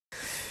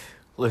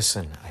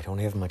Listen, I don't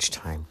have much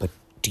time, but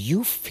do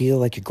you feel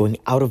like you're going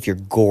out of your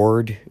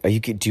gourd?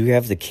 Do you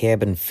have the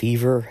cabin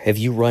fever? Have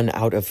you run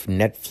out of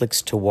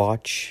Netflix to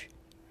watch?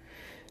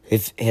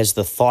 Has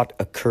the thought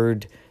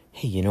occurred,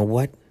 hey, you know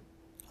what?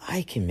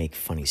 I can make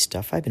funny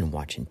stuff. I've been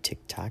watching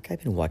TikTok.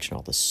 I've been watching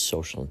all the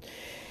social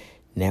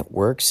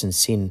networks and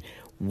seeing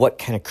what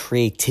kind of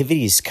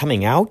creativity is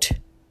coming out.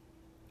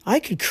 I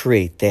could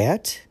create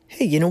that.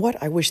 Hey, you know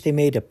what? I wish they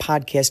made a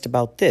podcast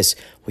about this.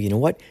 Well, you know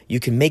what?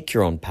 You can make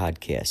your own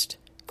podcast.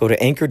 Go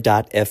to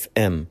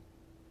anchor.fm.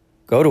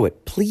 Go to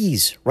it,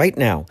 please, right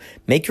now.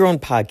 Make your own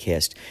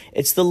podcast.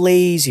 It's the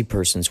lazy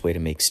person's way to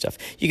make stuff.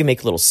 You can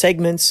make little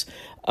segments.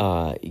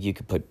 You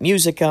can put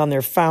music on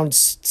there, found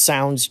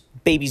sounds,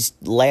 babies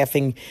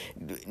laughing,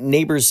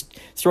 neighbors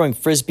throwing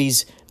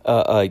frisbees,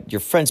 your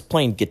friends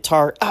playing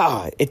guitar.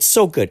 It's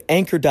so good.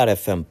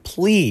 Anchor.fm.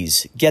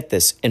 Please get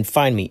this and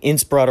find me.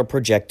 Inspirato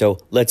Projecto.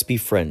 Let's be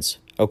friends.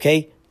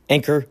 Okay?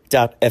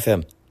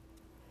 Anchor.fm.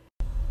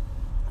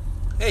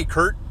 Hey,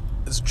 Kurt.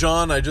 It's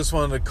John. I just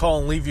wanted to call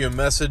and leave you a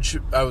message.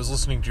 I was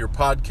listening to your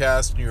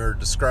podcast, and you were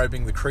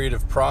describing the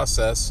creative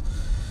process.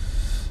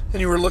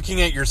 And you were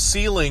looking at your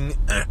ceiling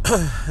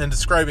and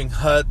describing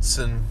huts,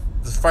 and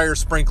the fire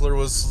sprinkler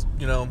was,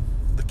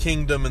 the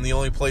kingdom and the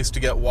only place to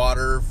get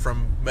water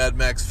from Mad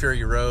Max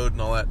Fury Road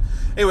and all that.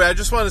 Anyway, I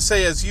just want to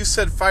say, as you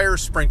said fire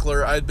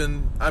sprinkler,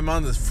 I'm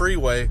on the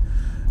freeway,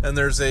 and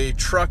there's a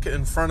truck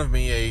in front of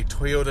me, a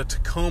Toyota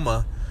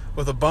Tacoma,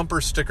 with a bumper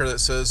sticker that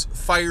says,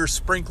 "Fire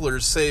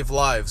sprinklers save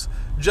lives."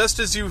 Just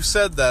as you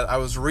said that, I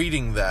was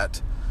reading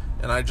that,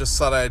 and I just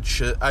thought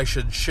I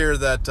should share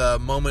that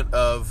moment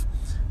of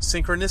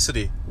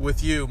synchronicity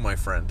with you, my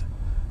friend.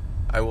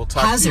 I will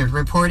talk Hazard to you.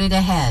 reported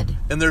ahead.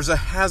 And there's a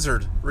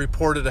hazard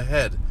reported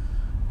ahead.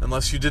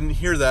 Unless you didn't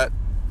hear that.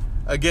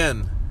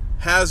 Again,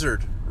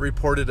 hazard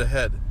reported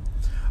ahead.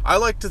 I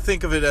like to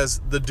think of it as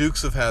the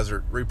Dukes of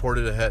Hazzard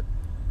reported ahead.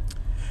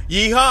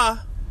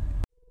 Yeehaw!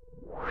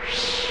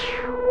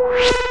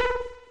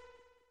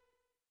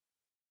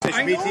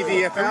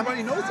 BTV FM.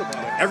 Everybody knows about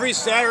it. Every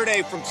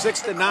Saturday from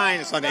 6 to 9,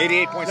 it's on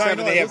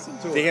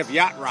 88.7. They have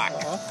Yacht Rock.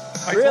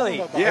 Really?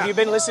 Yeah. Have you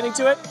been listening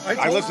to it?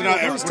 I listen to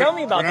it. Tell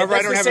me about that. Whenever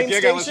I don't That's have the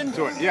a gig, same I listen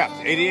station? to it. Yeah,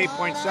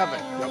 88.7.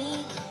 Yep.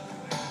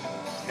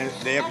 And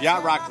they have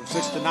Yacht Rock from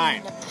 6 to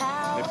 9.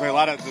 They play a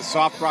lot of the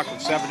soft rock from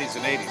 70s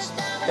and 80s.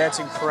 That's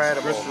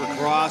incredible. Christopher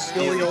Cross,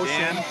 Billy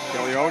Ocean.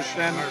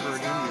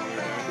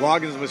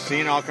 Loggins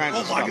Messina, all kinds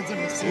of stuff.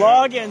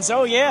 Loggins,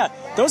 oh yeah.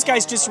 Those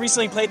guys just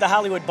recently played the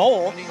Hollywood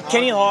Bowl.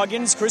 Kenny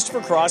Loggins,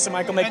 Christopher Cross, and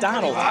Michael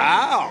McDonald.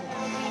 Wow.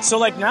 So,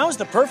 now is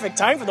the perfect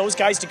time for those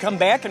guys to come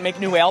back and make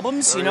new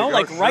albums,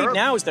 Right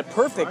now is the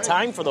perfect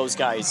time for those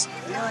guys.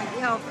 In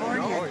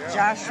California,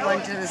 Josh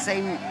went to the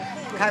same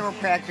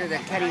chiropractor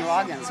that Kenny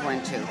Loggins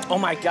went to. Oh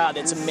my God,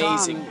 that's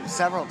amazing.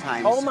 Several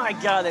times. Oh my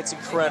God, that's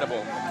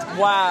incredible.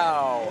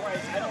 Wow.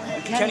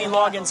 Kenny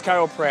Loggins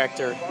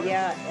chiropractor.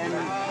 Yeah, and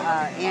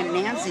Aunt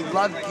Nancy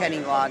loved Kenny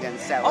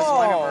Loggins. That was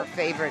one of her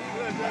favorite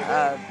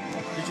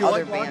Did you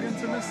other like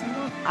bands. Loggins in this thing?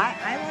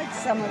 I liked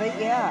some of it,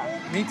 yeah.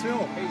 Me too.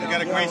 They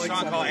got a great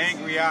song called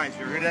Angry Eyes.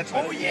 You heard that?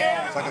 Oh,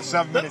 yeah. It's like a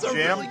 7-minute That's a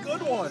jam. really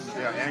good one.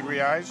 Yeah,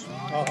 Angry Eyes.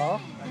 Uh-huh.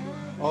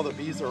 All the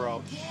bees are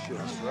out. Shit,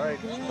 that's right.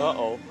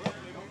 Uh-oh.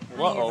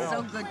 It's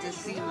so good to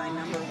see my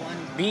number one.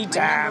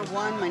 B-time.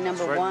 My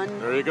number one.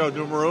 There you go,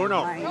 numero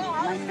uno.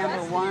 My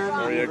number one.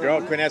 There you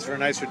go. Couldn't ask for a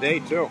nicer day,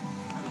 too.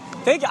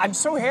 Thank you. I'm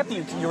so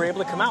happy you were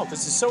able to come out.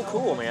 This is so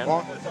cool, man.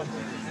 Well,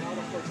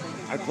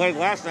 I played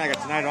last night. I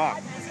got tonight off.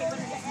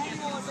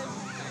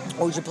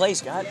 What would you play,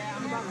 Scott?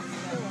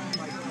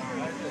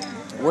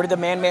 Where did the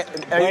Madman...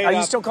 Are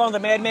you still calling the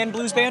Madman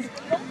Blues Band?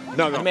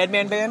 No. The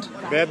Madman Band?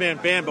 Madman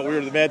Band, but we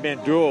were the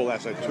Madman Duo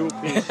last night.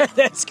 2-piece.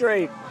 That's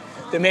great.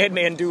 The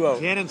Madman Duo.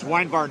 Cannon's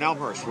Wine Bar in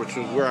Elmhurst, which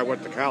is where I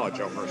went to college,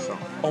 Elmhurst. So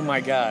Oh,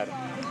 my God.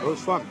 it was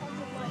fun.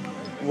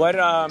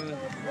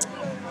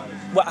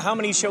 How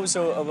many shows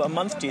a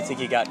month do you think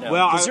you got now?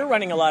 Well, Because you're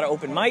running a lot of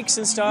open mics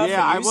and stuff.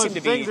 Yeah, and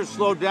things are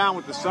slowed down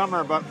with the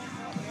summer, but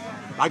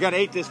I got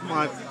 8 this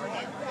month.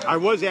 I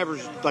was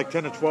average like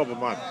 10 to 12 a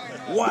month.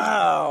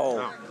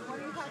 Wow.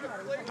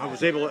 I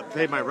was able to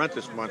pay my rent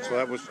this month, so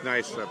that was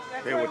nice.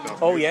 Pay with the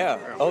Oh, yeah.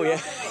 Oh,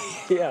 yeah.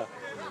 Yeah.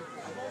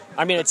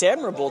 I mean, it's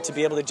admirable to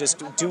be able to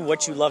just do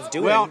what you love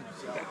doing. Well,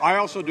 I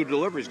also do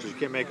deliveries because you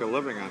can't make a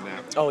living on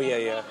that. Oh,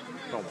 yeah.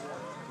 So,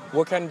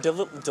 What kind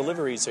of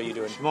deliveries are you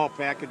doing? small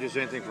packages,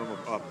 anything from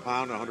a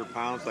pound to 100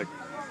 pounds, like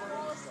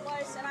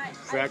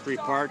factory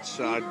parts.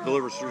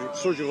 Deliver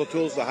surgical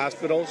tools to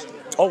hospitals.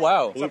 Oh,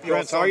 wow.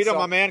 Blueprints. How are you doing,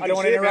 my man? I don't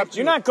want to interrupt.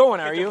 You're not going,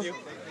 are you?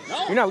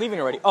 No. You're not leaving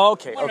already. Oh,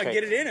 okay. I want to Okay.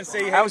 get it in and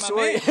say, hey,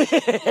 Absolutely.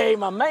 Hey,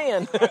 my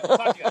man.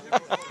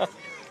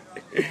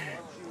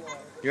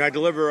 I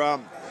deliver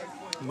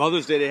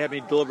Mother's Day. They had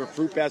me deliver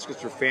fruit baskets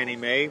for Fannie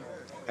Mae.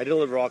 I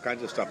deliver all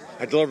kinds of stuff.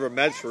 I deliver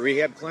meds for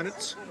rehab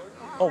clinics.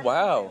 Oh,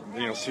 wow.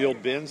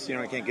 Sealed bins.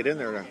 I can't get in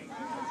there to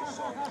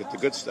get the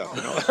good stuff.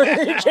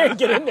 You can't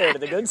get in there to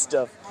the good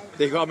stuff.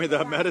 They call me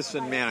the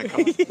medicine man. I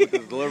come with the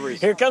deliveries.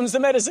 Here comes the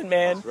medicine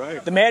man. That's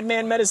right. The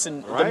madman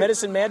medicine. Right. The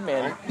medicine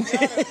madman.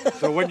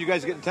 So when do you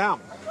guys get in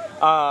town?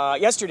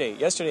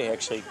 Yesterday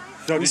actually.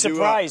 So we did you,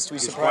 surprised you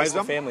the surprised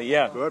them? family.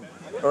 Yeah. Good.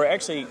 Or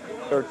actually,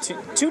 or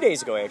 2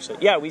 days ago actually.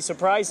 Yeah, we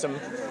surprised them,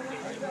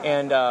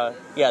 and the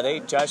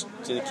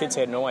kids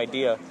had no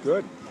idea,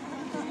 Good.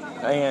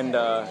 and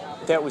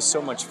that was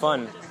so much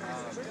fun.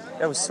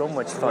 That was so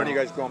much fun. When are you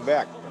guys going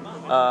back?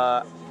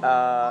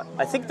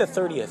 I think the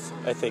 30th.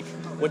 I think.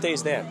 What day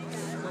is that?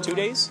 2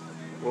 days?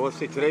 Well, let's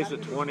see. Today's the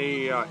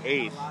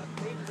 28th.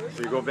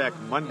 So you go back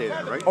Monday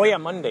then, right? Oh yeah,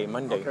 Monday.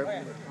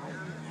 Okay.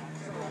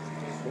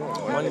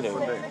 Cool. Monday.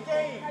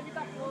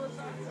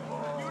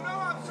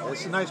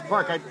 It's a nice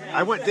park.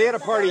 I went. They had a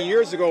party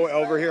years ago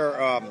over here,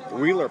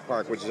 Wheeler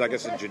Park, which is I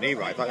guess in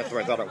Geneva. That's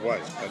what I thought it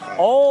was.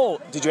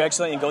 But, Did you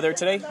actually go there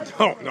today?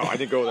 No, I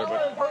didn't go there.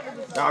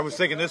 But I was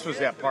thinking this was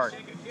that park.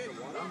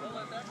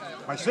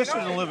 My sister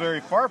doesn't live very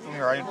far from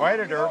here. I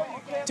invited her.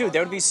 Dude, that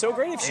would be so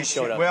great if she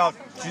showed up. Well,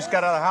 she just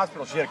got out of the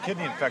hospital. She had a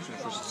kidney infection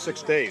for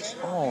 6 days.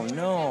 Oh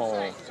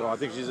no. So I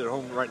think she's at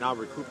home right now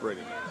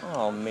recuperating.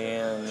 Oh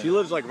man. She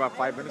lives like about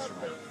 5 minutes from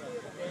home.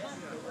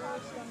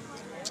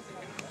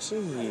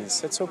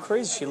 Jeez, that's so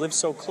crazy. She lives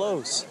so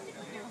close.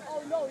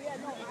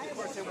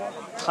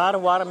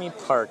 Potawatomi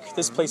Park.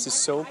 This place is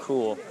so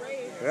cool.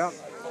 Yeah.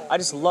 I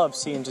just love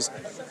seeing just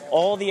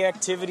all the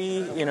activity,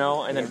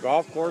 and then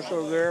golf course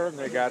over there, and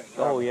they got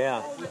oh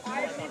yeah,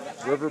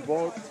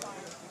 riverboat.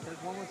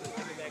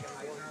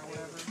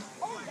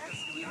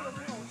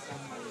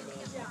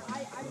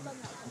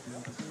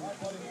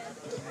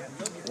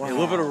 Wow. A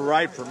little bit of a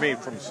ride for me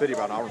from the city,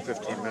 about an hour and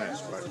 15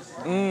 minutes, but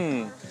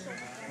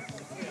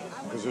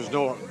because there's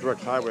no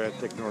direct highway, I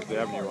take North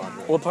Avenue on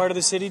here. What part of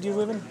the city do you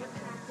live in?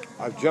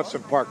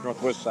 Jefferson Park,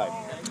 northwest side.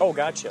 Oh,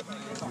 gotcha.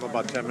 I'm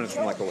about 10 minutes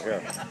from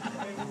O'Hare.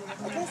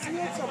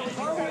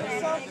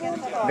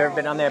 You ever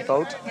been on that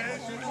boat?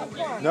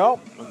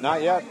 No,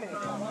 not yet.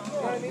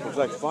 Looks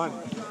like fun.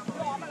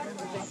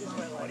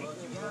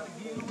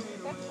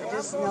 I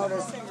just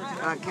noticed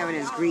Kevin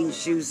has green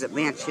shoes that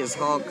match his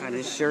Hulk on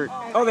his shirt.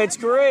 Oh, that's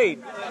great.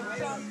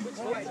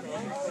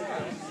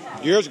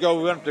 Years ago,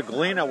 we went up to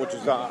Galena, which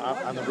is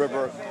on the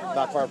river,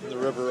 not far from the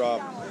river,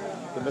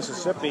 the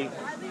Mississippi,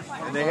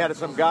 and they had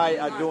some guy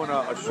doing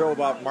a show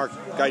about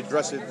guy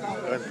dressed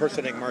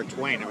impersonating Mark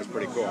Twain. It was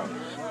pretty cool.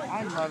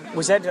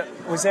 Was that?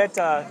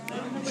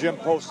 Jim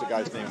Post, the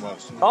guy's name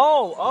was.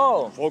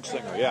 Oh. Folk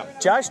singer, yeah.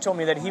 Josh told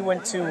me that he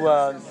went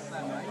to.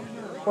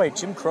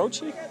 Jim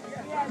Croce?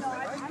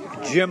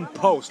 Jim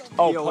Post.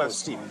 Oh,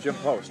 P-O-S-T. Jim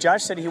Post.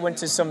 Josh said he went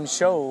to some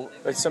show,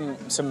 some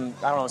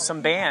I don't know,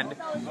 some band,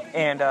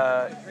 and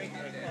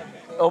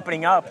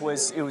opening up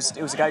was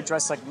a guy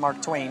dressed like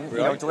Mark Twain,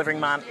 Really? delivering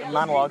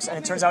monologues, and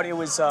it turns out it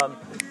was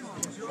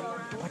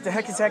what the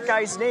heck is that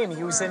guy's name?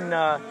 He was in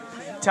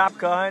Top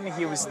Gun.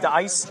 He was the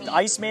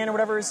Iceman or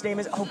whatever his name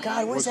is. Oh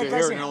God, what is that guy's name?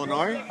 Was he here in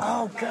Illinois?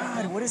 Oh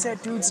God, what is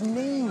that dude's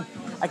name?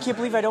 I can't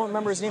believe I don't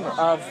remember his name.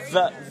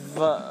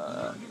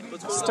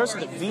 Starts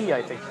with a V,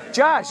 I think.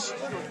 Josh,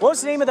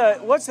 what's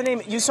the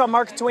name? You saw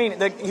Mark Twain.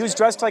 He was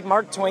dressed like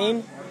Mark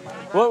Twain.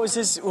 What was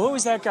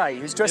that guy?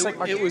 He was dressed like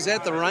Mark It was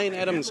at the Ryan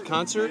Adams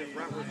concert,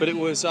 but it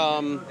was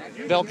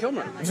Val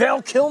Kilmer.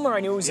 Val Kilmer,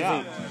 I knew it was Yeah.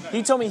 a V.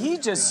 He told me he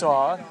just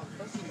saw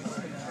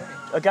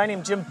a guy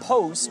named Jim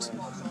Post.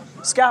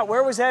 Scott,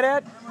 where was that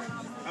at?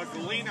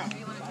 Galena.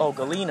 Oh,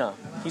 Galena.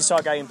 He saw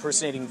a guy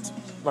impersonating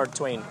Mark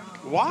Twain.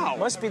 Wow.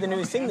 Must be the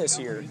new thing this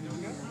year.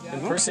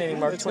 Impersonating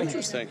Mark That's Twain.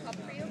 interesting.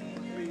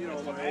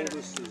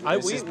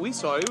 We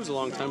saw it. It was a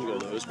long time ago,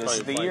 though. It was This probably is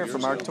the 5 year years for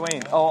Mark ago.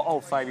 Twain.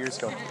 Oh, 5 years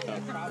ago.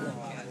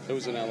 It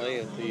was in L.A.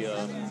 at the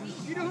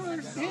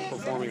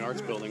Performing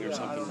Arts Building or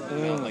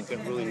something. Like that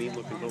really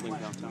neat-looking building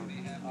downtown.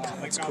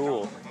 That's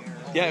cool.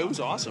 Yeah, it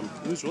was awesome.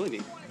 It was really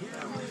neat.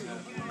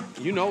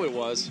 You know it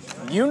was.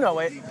 You know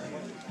it.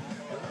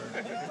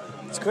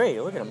 It's great.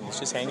 Look at him. He's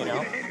just hanging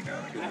out.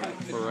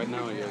 For right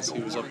now, he is.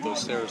 He was up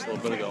those stairs a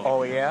little bit ago.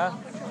 Oh, yeah?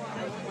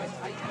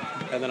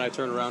 And then I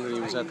turned around and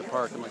he was at the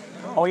park. I'm like,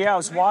 Oh, yeah, I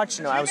was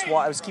watching him. I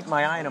was keeping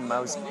my eye on him. I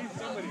was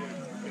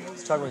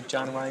talking with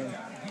John Ryan,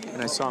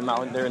 and I saw him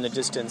out there in the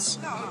distance.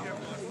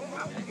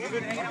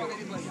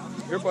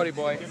 here, buddy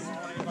boy.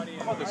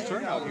 How about this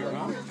turnout here,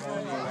 huh?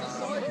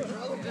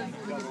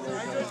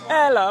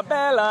 Ella,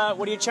 Bella,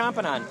 what are you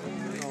chomping on?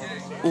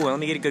 Ooh, let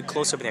me get a good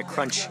close-up of that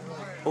crunch.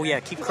 Oh, yeah,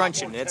 keep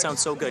crunching. That sounds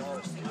so good.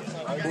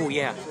 Ooh,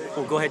 yeah.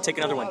 Oh, go ahead, take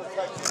another one.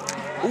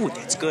 Ooh,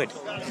 that's good.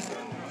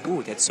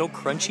 Ooh, that's so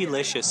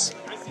crunchy-licious.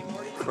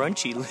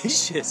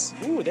 Crunchy-licious.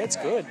 Ooh, that's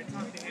good.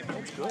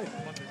 That's good.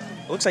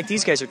 It looks like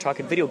these guys are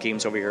talking video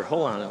games over here.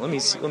 Hold on, let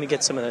me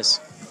get some of this.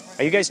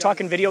 Are you guys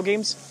talking video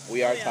games?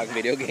 We are talking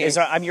video games.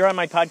 You're on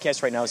my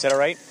podcast right now. Is that all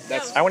right?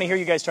 I want to hear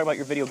you guys talk about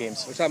your video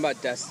games. We're talking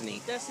about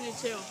Destiny. Destiny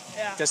 2,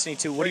 yeah. Destiny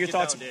 2. What are your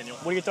thoughts, Daniel?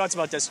 What are your thoughts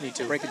about Destiny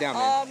 2? Break it down,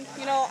 man.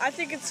 I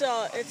think it's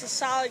a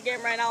solid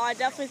game right now. I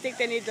definitely think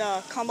they need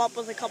to come up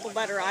with a couple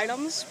better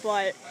items,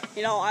 but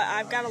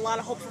I've got a lot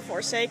of hope for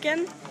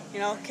Forsaken.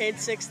 Cade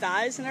 6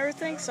 dies and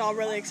everything, so I'm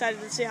really excited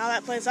to see how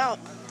that plays out.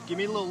 give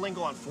me a little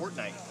lingo on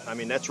Fortnite. I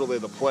mean, that's really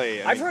the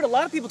play. I've heard a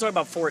lot of people talk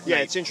about Fortnite. Yeah,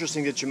 it's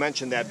interesting that you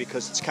mentioned that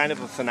because it's kind of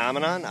a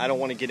phenomenon. I don't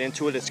want to get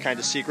into it. It's kind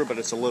of secret, but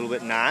it's a little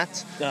bit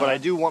not. But I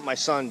do want my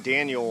son,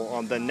 Daniel,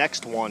 on the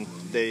next one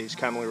that he's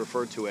commonly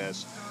referred to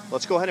as.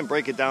 Let's go ahead and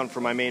break it down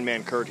for my main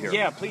man, Kurt, here.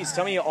 Yeah, please,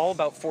 tell me all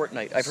about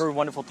Fortnite. I've heard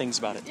wonderful things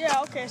about it.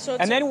 Yeah, okay, so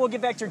And then we'll get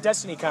back to your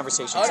Destiny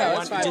conversation. Oh, So no, I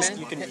that's want- fine, just, man.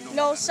 you can,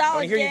 No,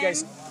 Solid hear you Game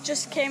guys-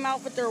 just came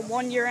out with their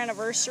 1-year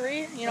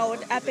anniversary, you know,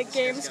 an Epic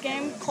Games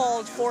game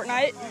called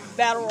Fortnite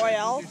Battle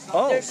Royale.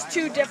 Oh. There's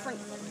 2 different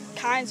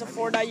kinds of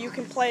Fortnite. You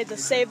can play the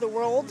Save the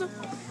World,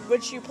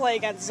 which you play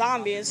against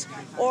zombies,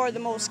 or the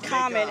most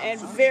common and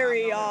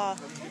very,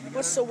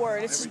 what's the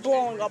word? It's just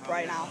blowing up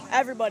right now.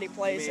 Everybody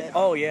plays it.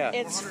 Oh, yeah.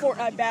 It's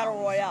Fortnite Battle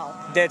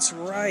Royale. That's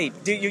right.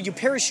 You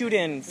parachute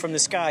in from the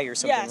sky or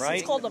something, Yes, right?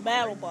 it's called the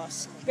Battle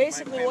Bus.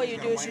 Basically what you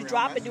do is you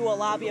drop into a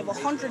lobby of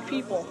 100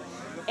 people,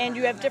 and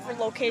you have different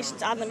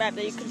locations on the map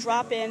that you can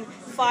drop in,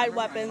 find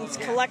weapons,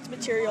 collect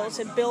materials,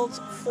 and build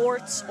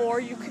forts, or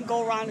you can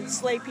go around and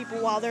slay people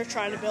while they're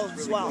trying to build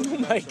as well. Oh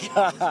my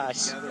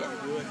gosh.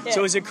 Yeah.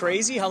 So is it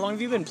crazy? How long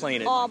have you been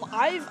playing it?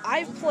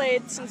 I've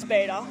played since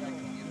beta.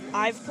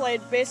 I've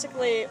played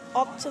basically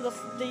up to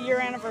the year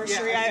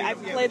anniversary. I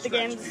played the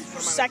game the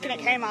second it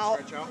came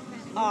out.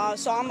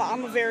 So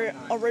I'm a very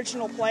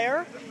original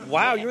player.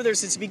 Wow, you were there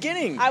since the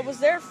beginning. I was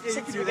there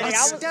since the beginning.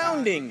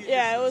 Astounding.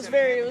 Yeah, it was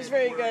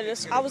very good.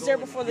 I was there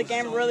before the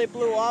game really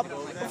blew up.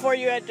 Before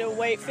you had to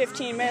wait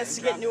 15 minutes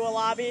to get into a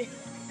lobby.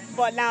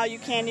 But now you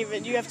can't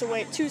even. You have to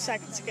wait 2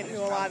 seconds to get into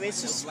a lobby.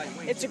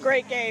 It's a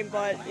great game,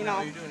 but you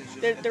know,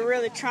 they're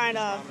really trying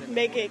to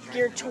make it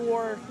geared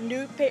toward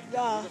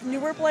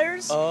newer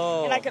players.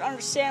 Oh. And I can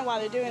understand why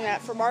they're doing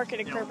that for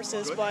marketing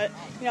purposes. But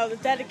you know, the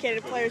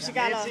dedicated players, you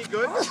gotta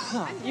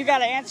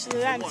answer to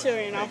them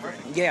too. You know.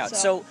 Yeah.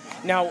 So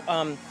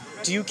now,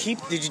 did you keep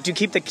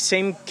the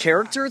same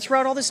character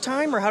throughout all this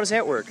time, or how does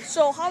that work?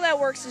 So how that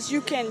works is you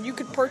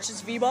could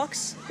purchase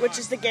V-Bucks, which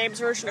is the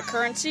game's version of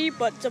currency,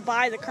 but to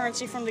buy the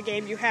currency from the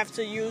game, you have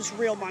to use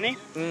real money.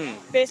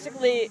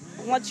 Basically,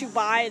 once you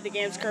buy the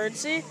game's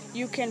currency,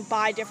 you can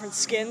buy different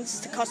skins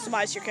to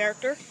customize your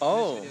character.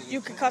 Oh. You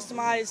can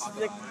customize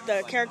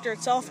the character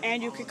itself,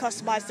 and you can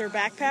customize their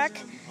backpack,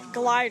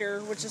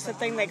 glider, which is the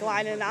thing they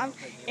glide in on,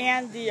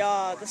 and the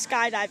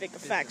skydiving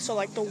effect. So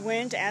like the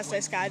wind as they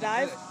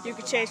skydive, you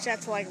can change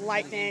that to like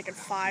lightning and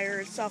fire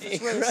and stuff.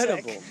 It's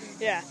Incredible. really sick.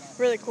 Yeah,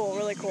 really cool,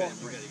 really cool.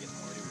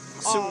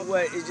 So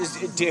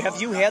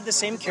have you had the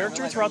same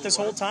character throughout this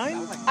whole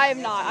time? I have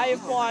not. I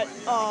have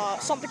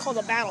bought something called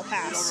a Battle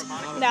Pass.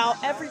 Now,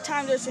 every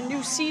time there's a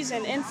new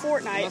season in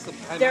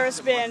Fortnite, there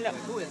has been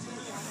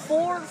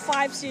 4 or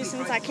 5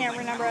 seasons, I can't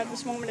remember at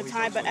this moment in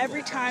time, but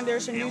every time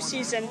there's a new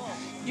season,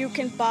 you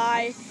can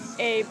buy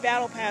a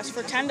battle pass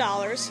for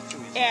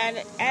 $10,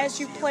 and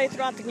as you play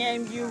throughout the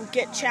game, you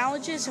get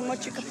challenges, and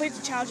once you complete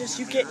the challenges,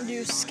 you get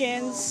new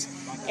skins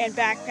and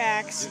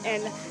backpacks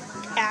and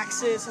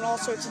axes and all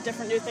sorts of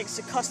different new things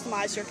to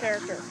customize your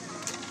character.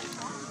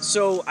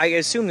 So I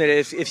assume that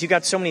if you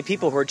got so many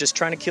people who are just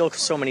trying to kill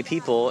so many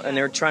people, and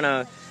they're trying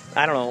to,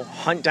 I don't know,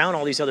 hunt down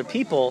all these other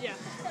people,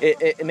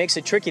 it makes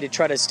it tricky to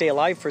try to stay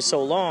alive for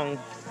so long.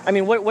 I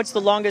mean, what's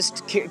the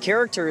longest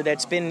character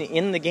that's been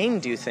in the game,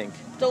 do you think?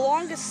 The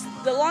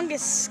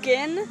longest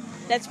skin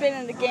that's been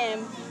in the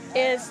game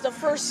is the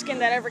first skin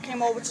that ever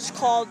came out, which is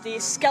called the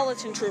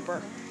Skeleton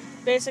Trooper.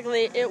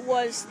 Basically, it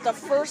was the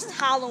first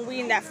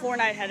Halloween that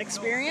Fortnite had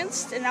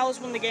experienced, and that was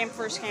when the game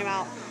first came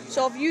out.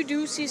 So if you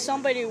do see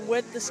somebody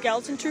with the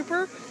Skeleton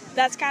Trooper,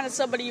 that's kind of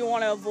somebody you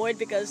want to avoid,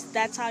 because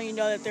that's how you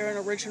know that they're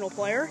an original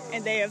player,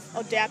 and they have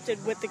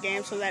adapted with the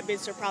game, so that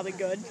means they're probably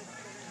good.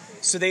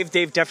 So they've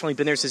definitely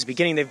been there since the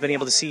beginning. They've been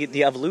able to see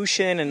the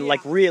evolution and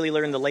like really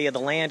learn the lay of the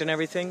land and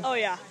everything. Oh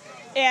yeah,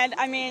 and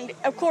I mean,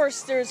 of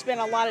course, there's been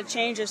a lot of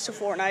changes to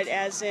Fortnite,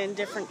 as in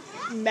different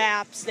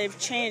maps. They've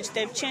changed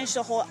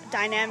the whole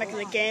dynamic of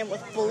the game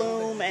with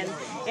bloom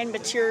and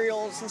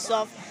materials and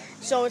stuff.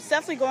 So it's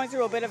definitely going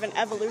through a bit of an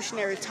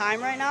evolutionary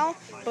time right now,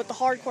 but the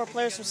hardcore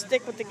players will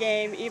stick with the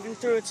game even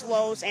through its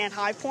lows and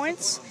high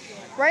points.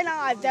 Right now,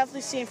 I've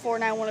definitely seen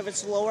Fortnite one of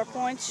its lower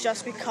points,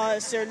 just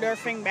because they're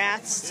nerfing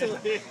mats to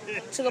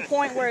the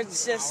point where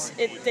it's just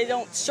they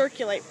don't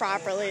circulate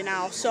properly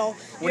now. So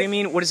what do you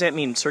mean? What does that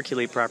mean?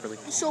 Circulate properly?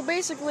 So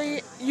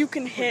basically, you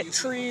can hit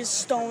trees,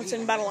 stones,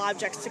 and metal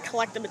objects to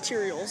collect the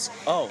materials.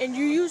 Oh. And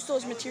you use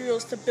those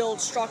materials to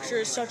build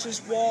structures such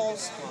as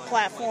walls,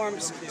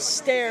 platforms,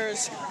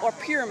 stairs, or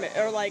pyramid,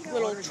 or like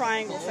little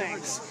triangle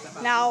things.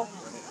 Now,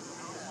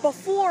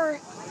 before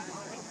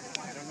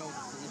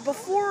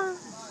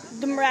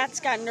the rats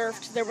got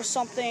nerfed, there was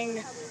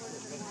something.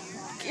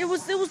 It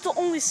was the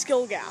only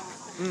skill gap.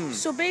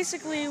 So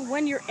basically,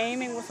 when you're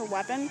aiming with a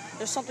weapon,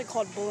 there's something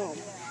called bloom.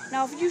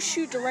 Now, if you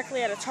shoot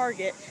directly at a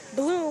target,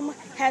 bloom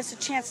has a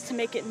chance to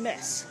make it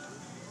miss.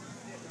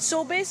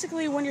 So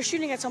basically, when you're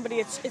shooting at somebody,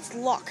 it's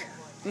luck.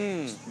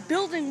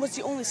 Building was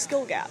the only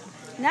skill gap.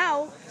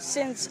 Now,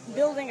 since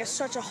building is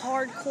such a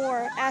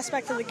hardcore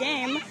aspect of the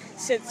game,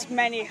 since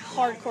many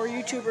hardcore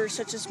YouTubers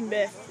such as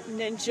Myth,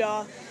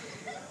 Ninja,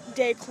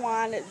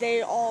 Daquan,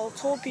 they all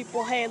told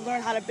people, hey,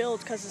 learn how to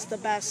build because it's the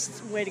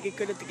best way to get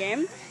good at the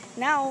game.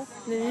 Now,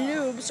 the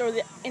noobs or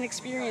the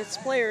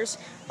inexperienced players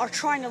are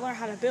trying to learn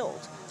how to build.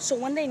 So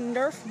when they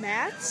nerf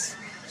mats,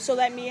 so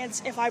that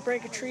means if I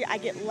break a tree, I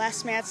get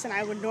less mats than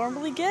I would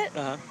normally get.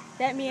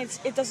 That means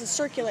it doesn't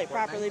circulate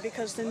properly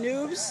because the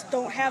noobs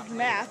don't have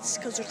mats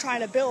because they're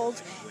trying to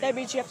build. That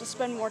means you have to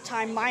spend more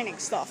time mining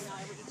stuff,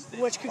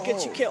 which could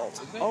get you killed.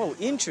 Oh,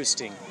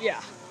 interesting.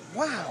 Yeah.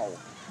 Wow.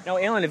 Now,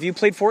 Alan, have you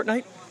played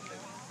Fortnite?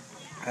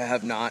 I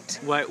have not.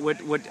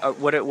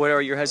 What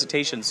are your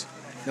hesitations?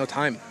 No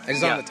time. I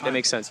just don't have the time. That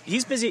makes sense.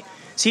 He's busy.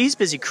 See, he's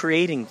busy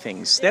creating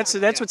things. That's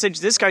what's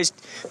interesting. This guy's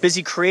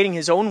busy creating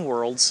his own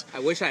worlds. I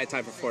wish I had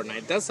time for Fortnite.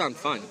 It does sound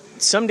fun.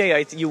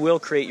 Someday, you will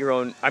create your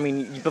own. I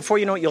mean, before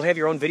you know it, you'll have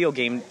your own video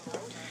game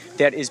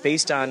that is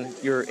based on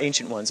your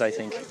ancient ones, I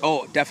think.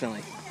 Oh,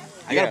 definitely.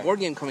 I got a board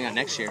game coming out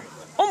next year.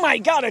 Oh my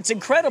God, it's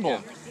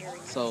incredible. Yeah.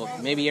 So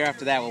maybe year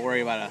after that, we'll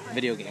worry about a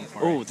video game for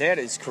it. Oh, that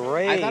is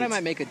great. I thought I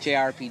might make a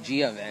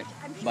JRPG of it,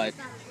 but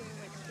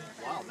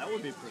That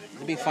would be pretty.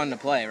 it'd be fun to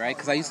play, right?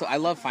 Because I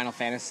love Final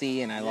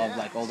Fantasy and I love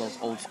like all those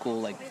old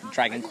school like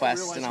Dragon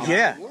Quest and all.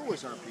 Yeah. War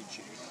was RPG.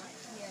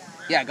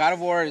 Yeah, God of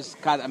War has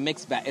got a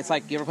mixed bag. It's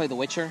like, you ever play The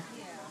Witcher?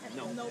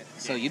 No.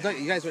 So you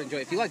guys would enjoy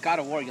it. If you like God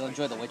of War, you'll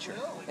enjoy The Witcher.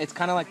 It's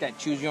kind of like that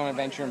choose your own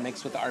adventure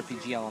mixed with the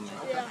RPG element.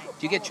 Yeah.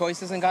 Do you get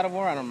choices in God of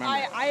War? I don't remember.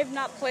 I have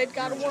not played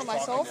God of War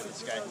myself.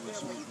 This guy who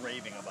was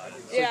raving about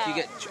it. So if you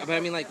get, but I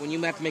mean, like when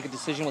you have to make a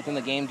decision within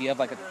the game, do you have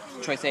like a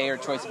choice A or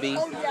choice B?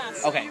 Oh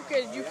yes. Okay.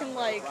 You can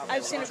like,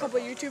 I've seen a couple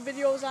of YouTube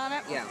videos on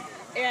it. Yeah.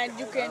 And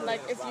you can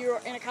like, if you're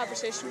in a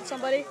conversation with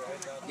somebody,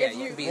 Yeah, if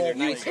you can be either you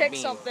nice or pick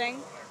mean. something,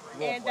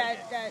 and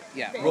that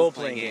Yeah, they-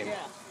 Role-playing game. Yeah.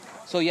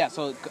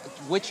 So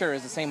Witcher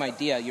is the same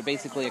idea. You're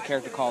basically a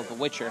character called the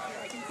Witcher,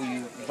 who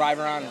you drive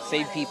around and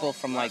save people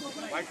from like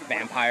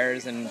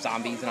vampires and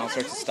zombies and all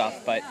sorts of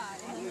stuff. But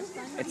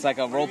it's like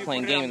a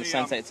role-playing game in the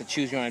sense that it's a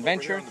choose-your-own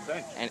adventure,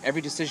 and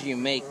every decision you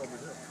make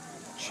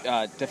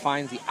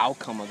defines the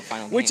outcome of the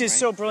final game. Which is right?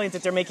 so brilliant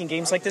that they're making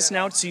games like this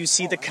now, so you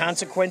see the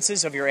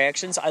consequences of your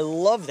actions. I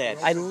love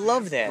that. I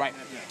love that. Right.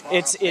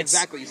 It's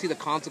exactly. You see the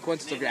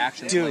consequences of your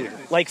actions. Dude, later.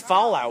 like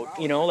Fallout,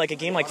 like a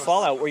game like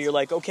Fallout where you're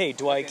like, okay,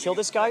 do I kill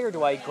this guy or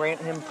do I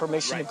grant him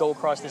permission to go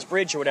across this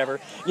bridge or whatever?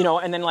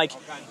 And then like,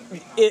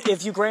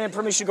 if you grant him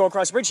permission to go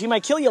across the bridge, he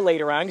might kill you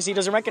later on because he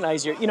doesn't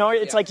recognize you.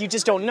 It's like you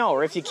just don't know.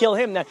 Or if you kill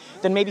him,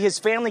 then maybe his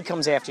family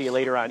comes after you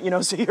later on.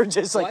 So you're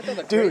just So like, I thought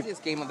the dude.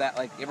 craziest game of that,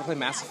 like, you ever play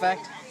Mass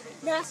Effect?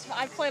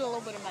 I played a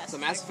little bit of Mass So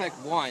Effect. Mass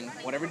Effect 1,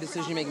 whatever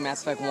decision you make in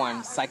Mass Effect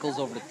 1 cycles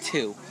over to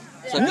 2.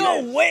 So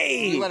No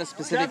way! If you let a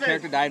specific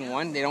character die in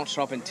 1, they don't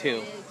show up in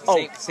 2.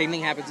 Oh. Same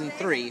thing happens in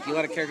 3. If you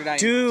let a character die in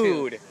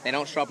Dude. 2, they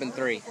don't show up in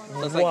 3.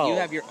 So it's Whoa. like you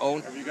have your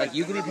own, like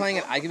you could be playing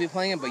it, I could be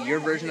playing it, but your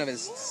version of it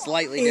is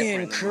slightly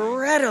different.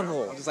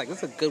 Incredible. I'm just like,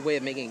 this is a good way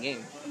of making a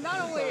game.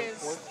 Not only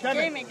is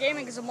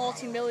gaming is a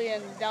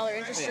multi-million-dollar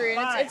industry,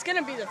 and it's going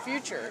to be the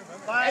future.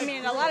 I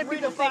mean, a lot of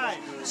people think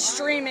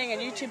streaming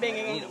and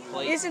YouTubing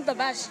isn't the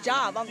best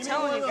job. I'm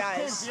telling you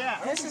guys,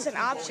 this is an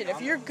option.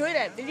 If you're good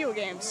at video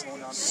games,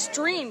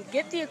 stream,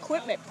 get the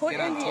equipment, put Get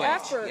in on the Twitch.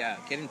 effort, Yeah,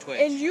 get in Twitch.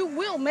 and you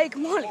will make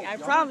money. I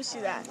promise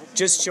you that.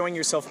 Just showing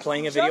yourself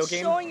playing a video Just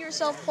game? showing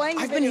yourself playing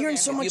a I've video been hearing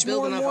game. so If much you build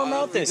more and enough, more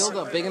about this. If you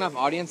build a big enough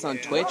audience on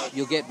Twitch,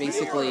 you'll get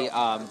basically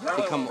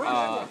become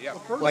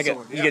Like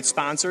you get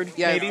sponsored,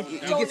 yeah, maybe? you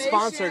get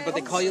sponsored, but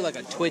they call you like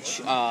a Twitch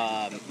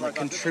like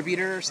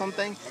contributor or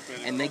something,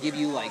 and they give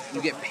you like,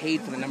 you get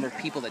paid for the number of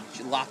people that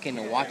lock in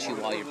to watch you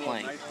while you're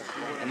playing.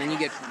 And then you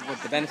get,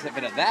 what the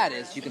benefit of that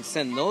is, you can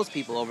send those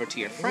people over to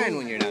your friend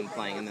when you're done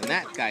playing, and then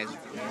that guy's kind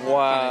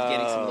of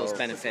getting some of those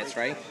benefits,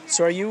 right?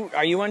 So are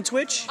you on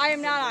Twitch? I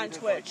am not on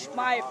Twitch.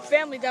 My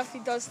family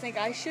definitely does think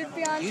I should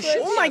be on Twitch.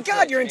 Oh my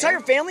God, your entire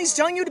family's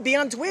telling you to be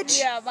on Twitch?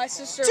 Yeah, my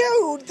sister.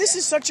 Dude, this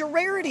is such a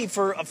rarity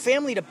for a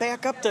family to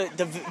back up the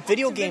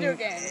video game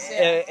games,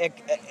 yeah.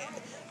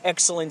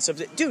 excellence of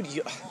the... Dude,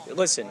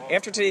 listen,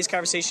 after today's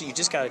conversation, you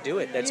just got to do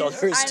it. That's all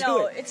there is I to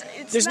know. it.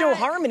 There's no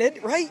harm in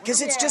it, right?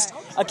 Because it's just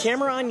a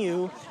camera on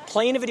you,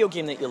 playing a video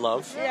game that you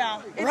love.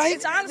 Yeah. Right?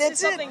 It's honestly That's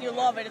something you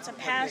love, and it's a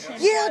passion.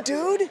 Yeah, but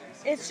dude.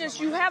 It's just,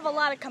 you have a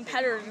lot of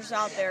competitors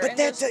out there. But and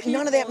there's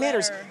none of that people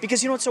matters, that are-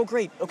 because you know what's so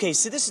great? Okay,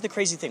 so this is the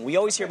crazy thing. We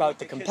always hear about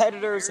the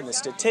competitors and the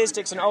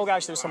statistics and, oh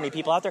gosh, there's so many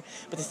people out there.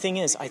 But the thing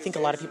is, I think a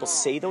lot of people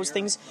say those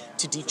things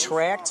to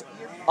detract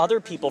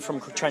other people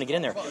from trying to get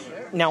in there.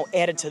 Now,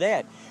 added to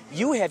that,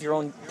 you have your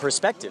own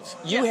perspective.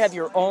 You have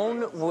your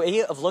own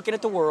way of looking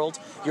at the world,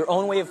 your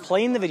own way of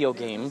playing the video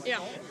game,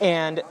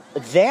 and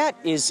that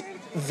is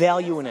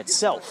value in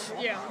itself.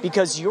 Yeah.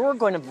 Because you're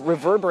going to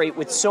reverberate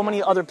with so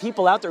many other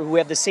people out there who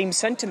have the same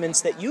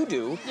sentiments that you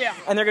do,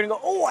 and they're going to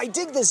go, oh, I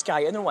dig this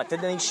guy, and then what?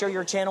 Then they share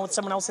your channel with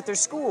someone else at their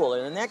school,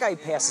 and then that guy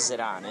passes it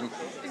on. And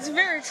It's a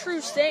very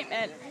true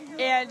statement,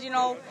 and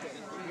now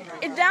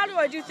that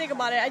I do think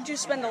about it, I do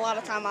spend a lot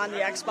of time on the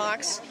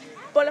Xbox,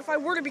 But if I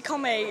were to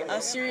become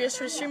a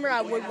serious streamer,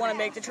 I would want to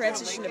make the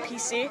transition to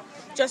PC,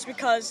 just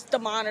because the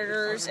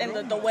monitors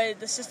and the way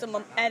the system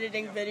of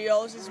editing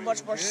videos is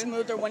much more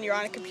smoother when you're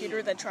on a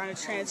computer than trying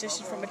to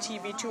transition from a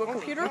TV to a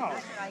computer.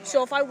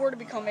 So if I were to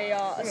become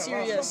a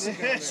serious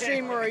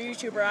streamer or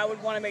YouTuber, I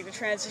would want to make the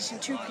transition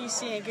to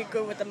PC and get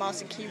good with the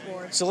mouse and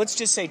keyboard. So let's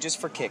just say, just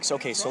for kicks,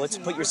 okay, so let's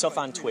put yourself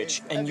on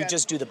Twitch, and you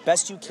just do the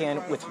best you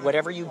can with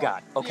whatever you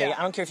got, okay? Yeah.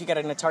 I don't care if you got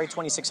an Atari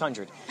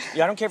 2600. I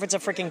don't care if it's a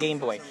freaking Game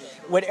Boy.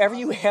 Whatever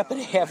you happen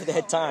to have at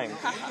that time,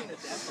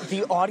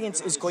 the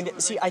audience is going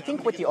to... See, I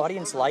think what the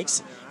audience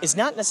likes is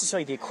not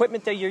necessarily the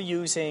equipment that you're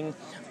using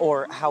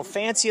or how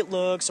fancy it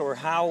looks or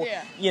how,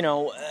 you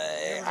know...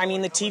 I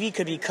mean, the TV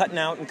could be cutting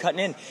out and cutting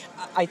in.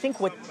 I think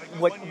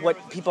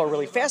what people are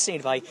really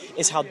fascinated by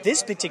is how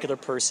this particular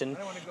person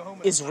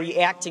is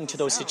reacting to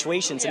those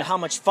situations and how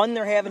much fun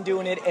they're having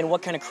doing it and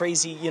what kind of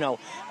crazy, you know,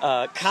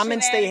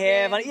 comments they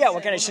have.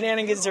 What kind of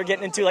shenanigans they're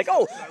getting into. Like,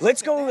 oh,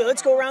 let's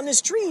go around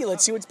this tree.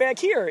 Let's see what's back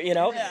here, you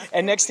know.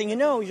 And next thing you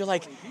know, you're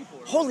like,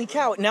 holy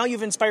cow! Now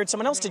you've inspired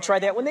someone else to try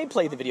that when they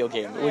play the video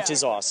game, which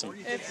is awesome.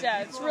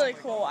 It's really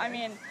cool. I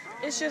mean,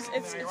 it's a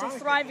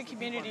thriving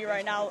community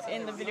right now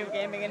in the video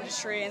gaming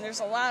industry, and there's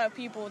a lot of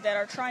people that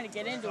are trying to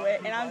get into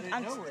it, and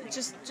I'm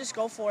just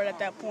go for it at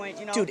that point,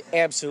 you know. Dude,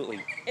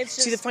 absolutely. It's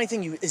just, see, the funny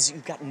thing is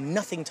you've got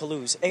nothing to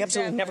lose.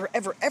 Absolutely, never,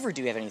 ever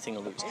do you have anything to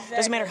lose. Exactly.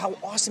 Doesn't matter how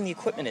awesome the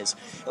equipment is.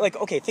 Like,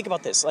 okay, think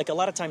about this. Like, a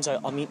lot of times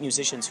I'll meet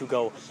musicians who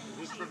go,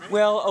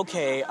 well,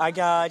 okay, I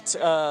got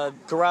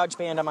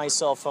GarageBand on my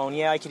cell phone.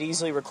 Yeah, I could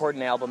easily record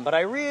an album, but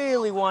I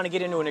really want to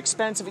get into an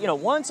expensive, you know,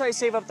 once I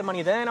save up the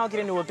money, then I'll get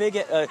into a big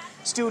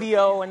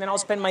studio, and then I'll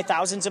spend my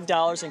thousands of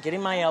dollars on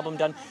getting my album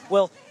done.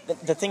 Well,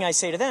 the thing I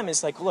say to them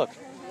is like, look,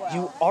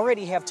 you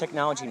already have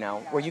technology now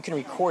where you can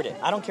record it.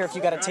 I don't care if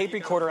you got a tape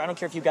recorder. I don't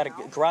care if you got a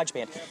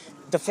GarageBand.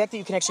 The fact that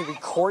you can actually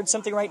record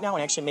something right now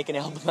and actually make an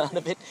album out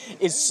of it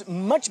is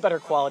much better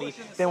quality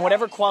than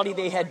whatever quality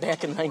they had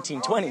back in the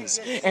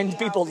 1920s. And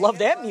people love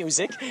that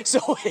music,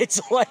 so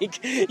it's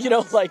like, you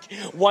know, like,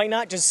 why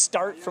not just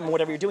start from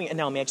whatever you're doing? And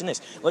now imagine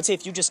this. Let's say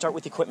if you just start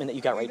with the equipment that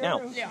you got right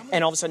now,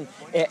 and all of a sudden,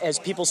 as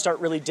people start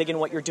really digging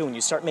what you're doing,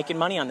 you start making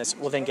money on this,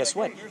 well then guess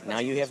what? Now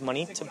you have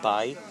money to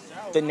buy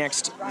the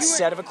next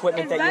set of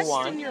equipment that you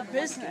want. Invest in your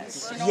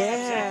business. You know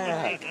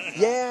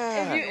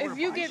yeah. If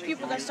you get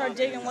people that start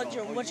digging what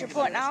you're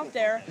putting out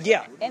there,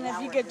 and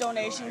if you get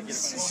donations,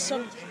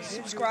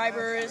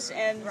 subscribers,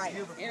 and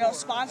you know,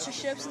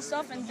 sponsorships and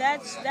stuff, and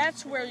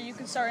that's where you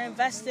can start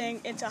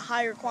investing into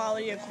higher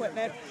quality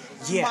equipment,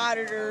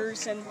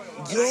 monitors and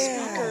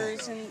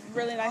speakers and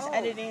really nice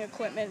editing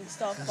equipment and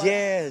stuff. But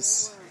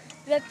yes.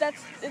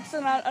 It's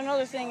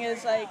another thing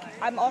is, like,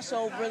 I'm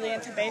also really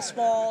into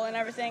baseball and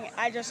everything.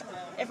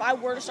 If I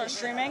were to start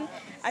streaming,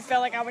 I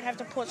felt like I would have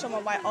to put some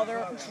of my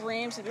other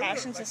dreams and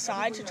passions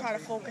aside to try to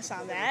focus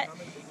on that.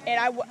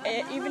 And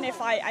even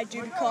if I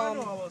do become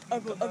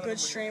a good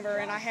streamer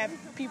and I have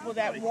people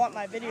that want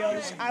my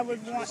videos, I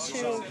would want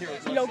to,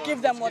 you know,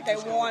 give them what they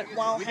want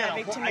while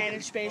having to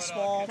manage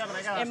baseball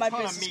and my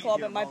business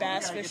club and my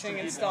bass fishing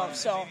and stuff.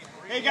 So,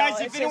 hey guys,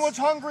 if anyone's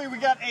hungry, we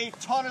got a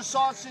ton of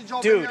sausage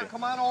over here.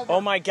 Come on over. Oh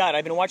my God,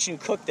 I've been watching you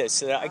cook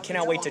this. I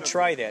cannot wait to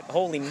try that.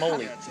 Holy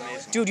moly.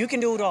 Dude, you can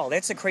do it all.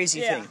 That's the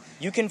crazy thing.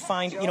 You can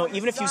find, you know,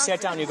 even if you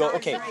sat down and you go,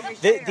 okay,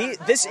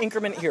 this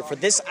increment here for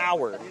this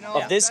hour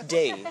of this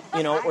day,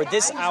 you know, or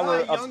this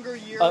hour of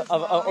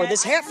or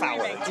this half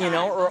hour, you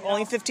know, or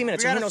only 15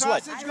 minutes, or who knows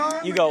what.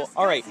 You go,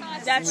 all right.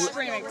 That's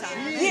streaming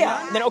time.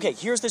 Yeah. Then, okay,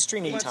 here's the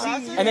streaming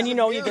time. And then, you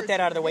know, you get that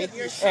out of the way.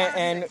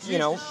 And you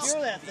know,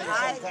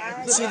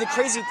 see, the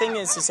crazy thing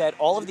is that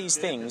all of these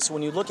things,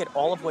 when you look at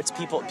all of what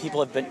people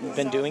have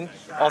been doing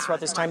all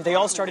throughout this time, they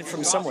all started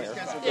from somewhere.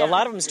 A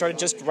lot of them started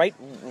just right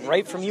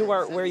from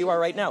where you are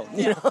right now.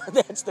 You know,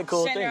 that's the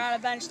cool thing. Sitting there on a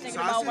bench thinking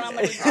about what I'm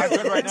going to do.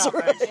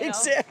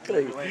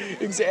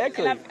 Right.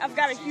 Exactly. And I've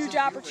got a huge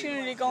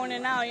opportunity going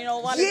in now. You know,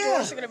 a lot of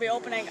doors are going to be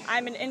opening.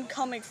 I'm an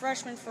incoming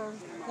freshman for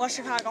West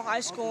Chicago High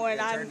School, and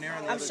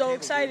I'm so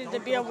excited to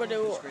be able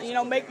to, you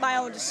know, make my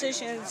own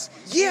decisions.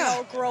 You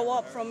know, grow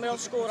up from middle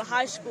school to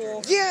high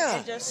school.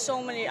 And just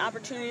so many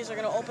opportunities are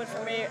going to open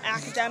for me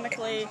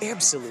academically,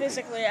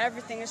 physically.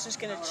 Everything is just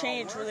going to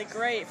change really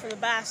great for the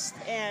best.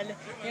 And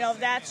you know,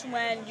 that's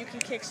when you can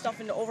kick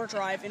stuff into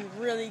overdrive and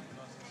really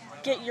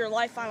get your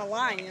life on a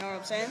line, you know what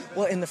I'm saying?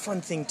 Well, and the fun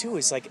thing too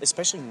is, like,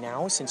 especially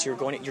now, since you're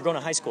going to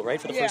high school, right?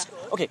 For the first,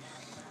 okay.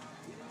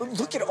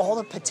 Look at all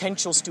the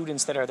potential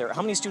students that are there.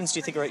 How many students do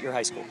you think are at your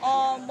high school?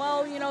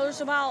 Well, you know,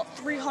 there's about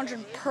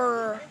 300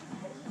 per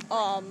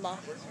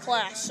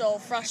class. So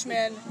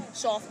freshman,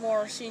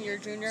 sophomore, senior,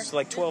 junior. So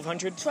like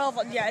 1,200? 12.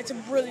 Yeah, it's a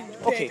really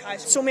big high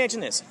school. So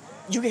imagine this: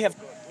 you have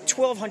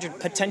 1,200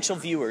 potential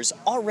viewers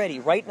already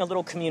right in a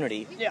little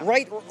community,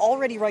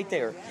 already right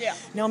there.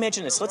 Now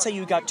imagine this. Let's say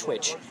you got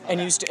Twitch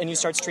and you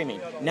start streaming.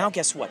 Now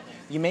guess what?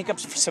 You make up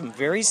some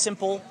very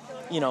simple,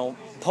 you know,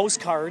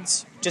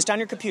 postcards just on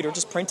your computer.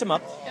 Just print them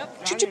up,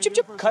 chip,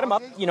 cut them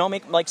up. You know,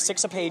 make like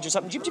 6 a page or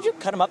something.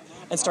 Cut them up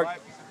and start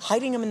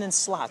hiding them in the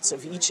slots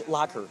of each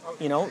locker,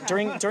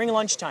 during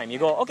lunchtime. You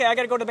go, okay, I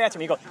got to go to the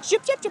bathroom. You go,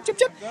 ship,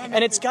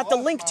 and it's got the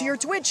link to your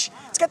Twitch.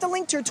 It's got the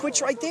link to your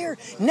Twitch right there.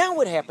 Now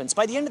what happens?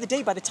 By the end of the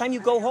day, by the time you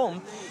go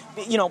home,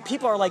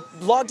 people are like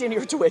logged into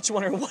your Twitch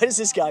wondering, what is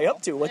this guy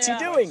up to? What's he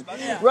doing?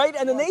 Right?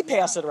 And then they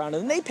pass it around,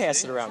 and then they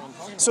pass it around.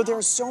 So there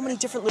are so many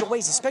different little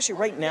ways, especially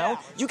right now.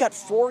 You got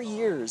 4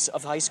 years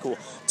of high school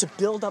to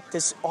build up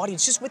this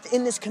audience just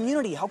within this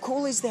community. How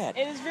cool is that?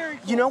 It is very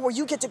cool. Where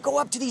you get to go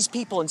up to these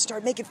people and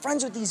start making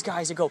friends with these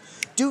guys and go,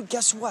 dude,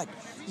 guess what?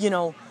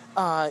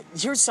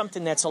 Here's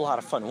something that's a lot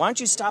of fun. Why don't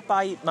you stop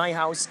by my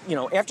house,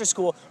 after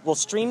school, we'll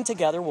stream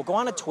together, we'll go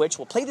on a Twitch,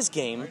 we'll play this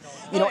game,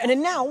 and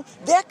then now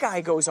that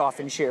guy goes off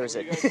and shares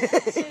it.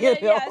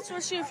 Yeah,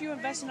 especially if you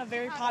invest in a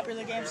very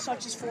popular game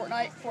such as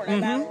Fortnite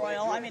Battle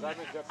Royale. I mean,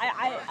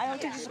 I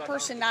don't think there's a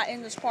person not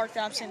in this park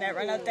that I'm saying that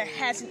right now that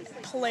hasn't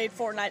played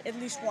Fortnite at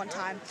least one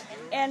time.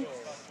 And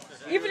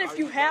even if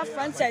you have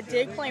friends that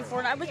dig playing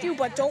Fortnite with you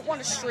but don't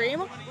want to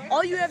stream,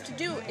 all you have to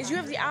do is you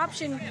have the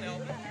option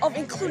of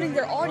including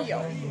their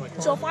audio.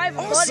 So if I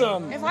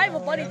have a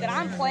buddy that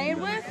I'm playing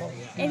with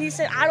and he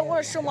said, I don't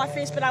want to show my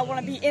face but I want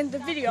to be in the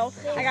video,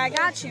 I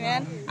got you,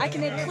 man. I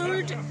can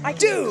include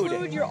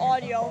your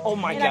audio. Oh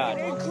my and God. I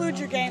can include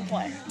your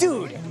gameplay.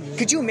 Dude,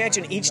 could you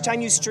imagine each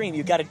time you stream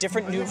you got a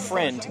different new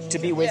friend to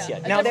be with you?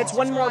 Now that's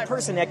one more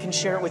person that can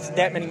share it with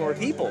that many more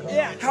people.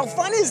 Yeah. How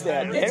fun is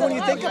that, man, when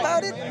you think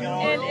about it?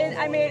 And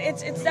I mean,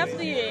 it's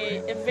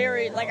definitely a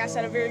very, like I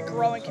said, a very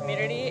growing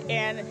community.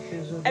 And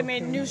I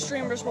mean, new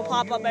streamers will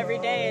pop up every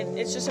day, and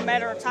it's just a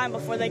matter of time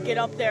before they get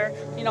up there.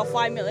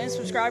 5 million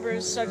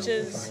subscribers, such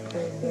as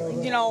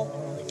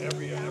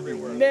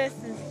Myth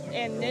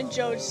and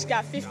Ninja just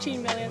got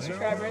 15 million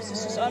subscribers.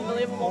 It's just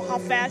unbelievable how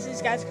fast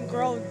these guys can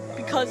grow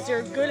because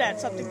they're good at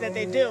something that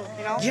they do.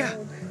 Yeah.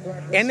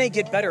 And they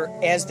get better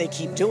as they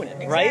keep doing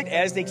it, right? Exactly.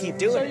 As they keep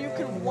doing it. So you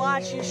can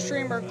watch your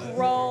streamer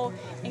grow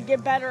and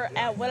get better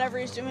at whatever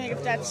he's doing,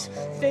 if that's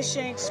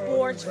fishing,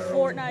 sports,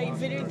 Fortnite,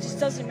 video, it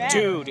just doesn't matter.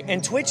 Dude,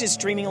 and Twitch is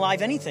streaming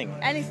live anything.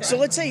 Anything. So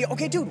let's say,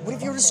 okay, dude, what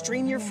if you were to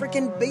stream your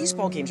freaking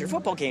baseball games, your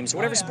football games,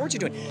 whatever sports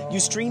you're doing? You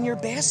stream your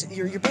bass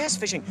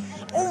fishing.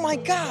 Oh my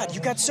God,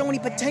 you got so many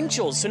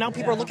potentials. So now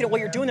people are looking at what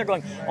you're doing, they're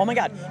going, oh my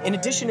God, in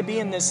addition to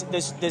being this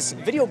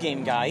video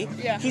game guy,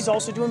 he's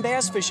also doing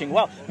bass fishing.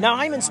 Well, now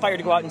I'm inspired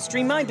to go out and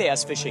stream my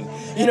bass fishing,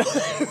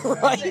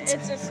 right?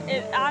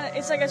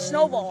 It's like a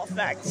snowball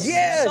effect.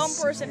 Yes. Some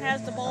person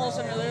has the balls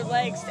under their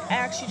legs to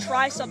actually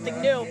try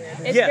something new.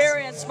 It's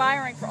very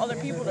inspiring for other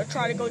people to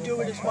try to go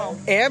do it as well.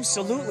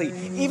 Absolutely.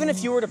 Even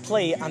if you were to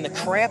play on the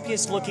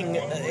crappiest looking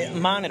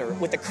monitor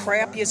with the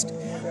crappiest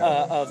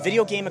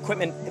video game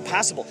equipment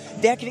possible,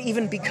 that could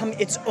even become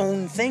its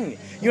own thing.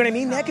 You know what I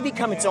mean? That could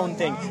become its own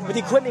thing. But the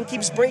equipment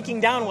keeps breaking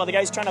down while the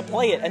guy's trying to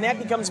play it, and that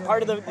becomes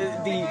part of the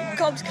It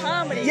becomes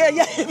comedy. Yeah,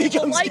 it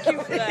becomes people like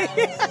you for that.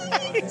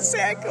 Yeah,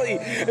 exactly.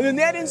 And then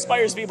that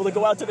inspires people to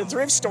go out to the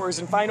thrift stores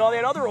and find all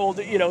that other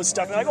old,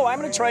 stuff. And like, oh, I'm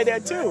going to try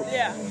that too.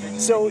 Yeah.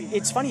 So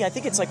it's funny. I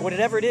think it's like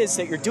whatever it is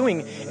that you're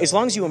doing, as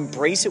long as you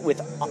embrace it with,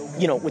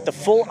 with the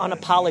full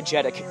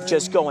unapologetic,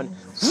 just going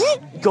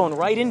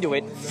right into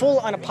it, full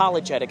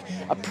unapologetic,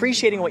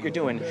 appreciating what you're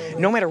doing,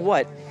 no matter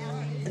what,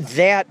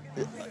 that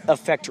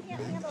effect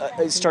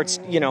starts,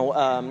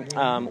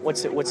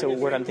 what's the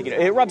word I'm thinking of?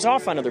 It rubs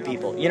off on other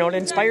people, it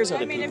inspires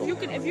other people.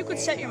 If you could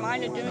set your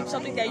mind to doing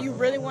something that you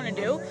really want to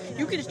do,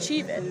 you could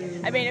achieve it.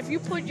 I mean, if you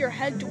put your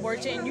head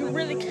towards it and you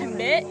really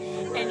commit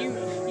and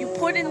you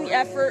put in the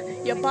effort,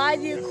 you buy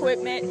the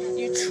equipment,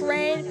 you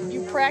train,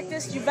 you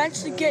practice, you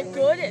eventually get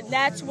good, and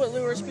that's what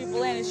lures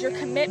people in, is your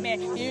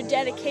commitment, your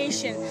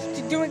dedication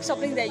to doing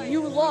something that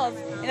you love,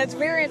 and that's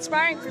very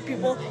inspiring for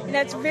people, and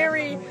that's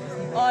very...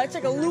 it's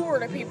like a lure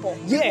to people.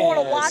 People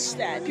want to watch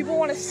that. People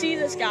want to see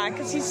this guy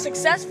because he's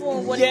successful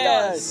in what he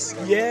does.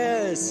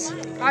 Yes.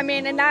 I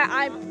mean, and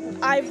I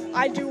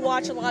do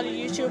watch a lot of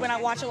YouTube, and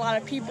I watch a lot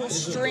of people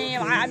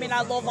stream.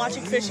 I love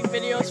watching fishing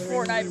videos,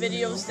 Fortnite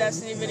videos,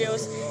 Destiny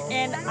videos,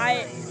 and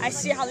I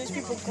see how these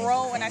people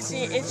grow, and I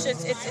see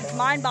it's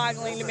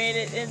mind-boggling to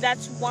me, and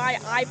that's why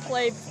I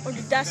play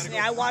Destiny.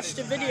 I watched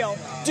a video,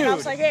 and I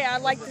was like, hey, I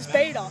like this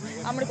beta.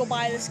 I'm gonna go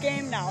buy this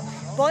game now.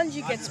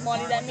 Bungie gets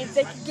money. That means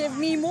they can give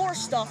me more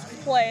stuff to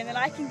play, and then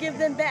I can give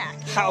them back.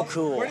 How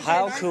cool!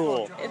 How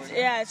cool!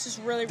 It's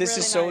just really. This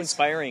really is so nice.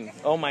 Inspiring.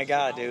 Oh my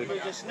God, dude!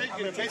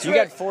 You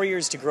got 4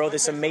 years to grow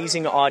this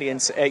amazing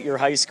audience at your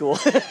high school.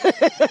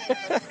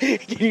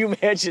 Can you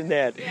imagine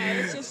that? Yeah,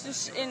 it's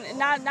just and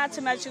not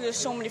to mention there's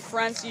so many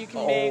friends you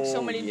can make,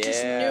 so many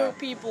just new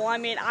people. I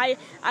mean, I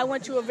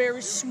went to a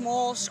very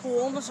small school,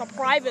 almost a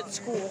private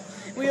school.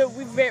 We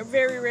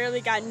very rarely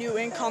got new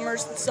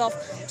incomers and stuff.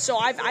 So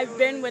I've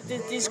been with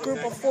this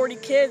group of 40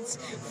 kids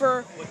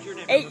for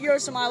 8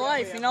 years of my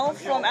life,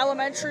 from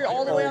elementary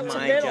all the way up to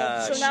middle.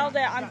 Gosh. So now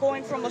that I'm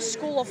going from a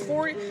school of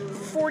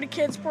 40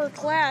 kids per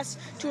class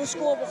to a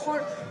school of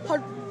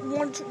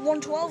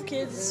 112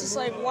 kids, it's just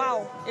like,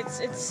 wow.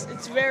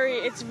 It's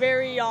very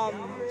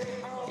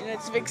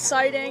it's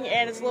exciting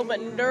and it's a little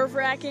bit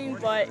nerve-wracking,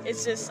 but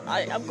it's just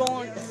I'm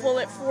going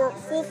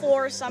full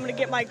force. I'm gonna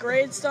get my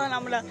grades done.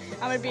 I'm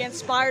gonna be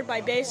inspired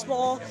by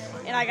baseball,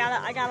 and I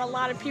got a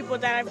lot of people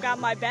that have got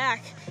my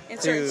back in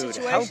certain Dude,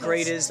 situations. how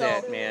great is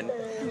that, man?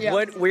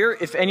 Yeah.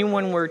 If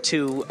anyone were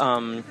to,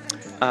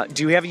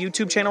 do you have a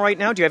YouTube channel right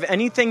now? Do you have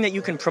anything that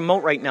you can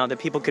promote right now that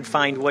people could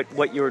find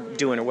what you're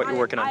doing or what you're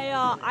working on?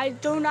 I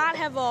do not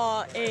have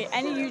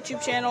any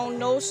YouTube channel,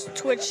 no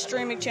Twitch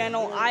streaming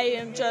channel. I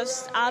am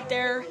just out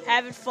there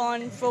having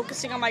fun,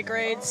 focusing on my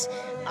grades.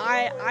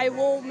 I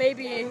will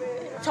maybe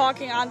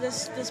talking on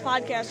this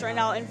podcast right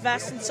now,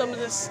 invest in some of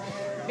this,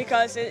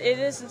 because it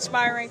is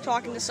inspiring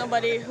talking to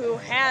somebody who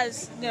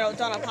has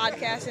done a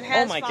podcast and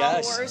has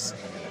followers,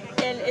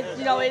 and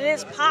it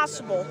is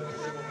possible.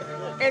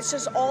 It's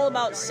just all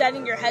about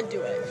setting your head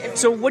to it.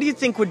 So what do you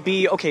think would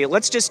be, okay,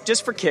 let's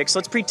just for kicks,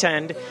 let's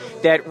pretend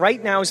that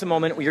right now is the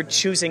moment where you're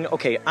choosing,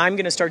 okay, I'm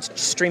going to start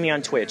streaming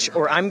on Twitch,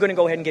 or I'm going to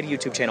go ahead and get a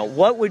YouTube channel.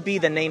 What would be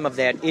the name of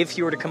that if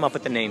you were to come up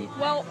with the name?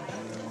 Well,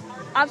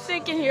 I'm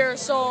thinking here,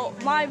 so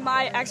my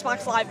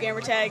Xbox Live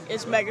gamer tag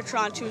is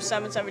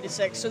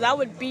Megatron2776, so that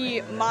would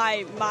be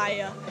my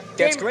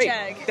That's gamer great.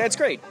 tag. That's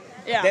great.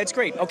 Yeah. That's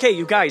great. Okay,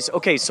 you guys,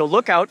 so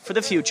look out for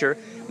the future.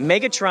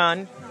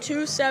 Megatron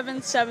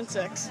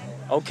 2776.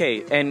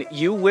 Okay, and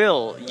you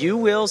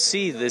will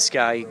see this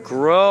guy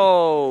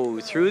grow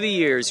through the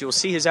years. You'll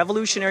see his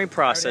evolutionary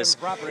process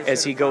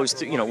as he goes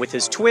through, with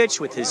his Twitch,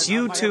 with his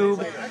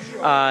YouTube.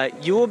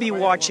 You will be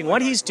watching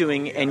what he's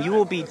doing, and you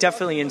will be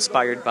definitely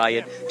inspired by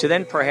it to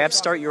then perhaps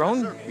start your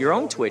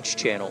own Twitch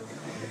channel.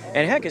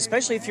 And heck,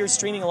 especially if you're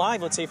streaming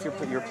live, let's say if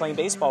you're playing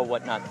baseball or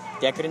whatnot,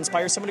 that could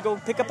inspire someone to go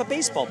pick up a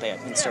baseball bat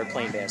and start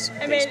playing baseball.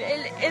 I mean,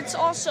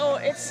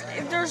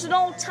 there's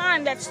no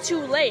time that's too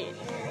late.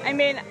 I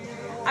mean,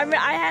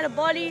 I had a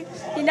buddy,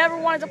 he never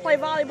wanted to play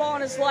volleyball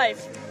in his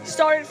life.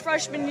 Started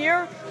freshman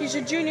year, he's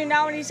a junior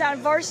now, and he's on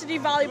varsity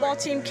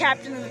volleyball team,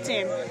 captain of the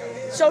team.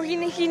 So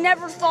he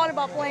never thought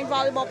about playing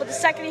volleyball, but the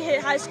second he hit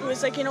high school,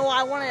 he's like,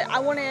 I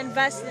want to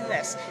invest in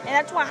this. And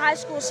that's why high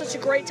school is such a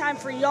great time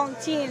for young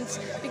teens,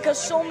 because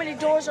so many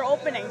doors are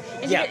opening.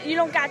 And you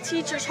don't got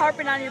teachers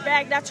harping on your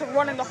back, not to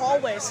run in the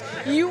hallways.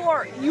 You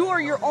are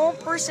your own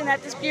person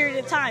at this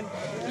period of time.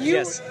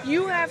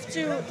 You have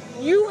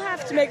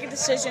to make a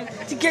decision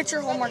to get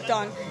your homework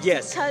done.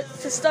 Yes.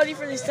 To study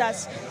for these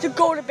tests, to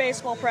go to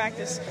baseball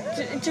practice,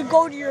 to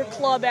go to your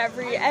club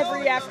every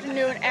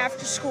afternoon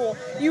after school.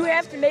 You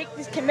have to make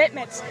these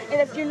commitments, and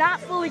if you're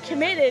not fully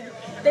committed,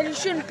 then you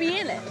shouldn't be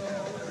in it.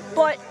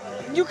 But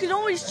you can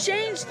always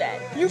change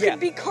that. You can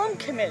become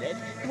committed,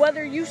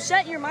 whether you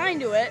set your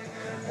mind to it,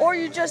 or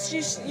you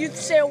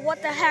say, oh,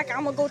 what the heck,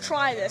 I'm gonna go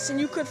try this, and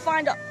you could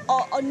find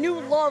a new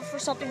love for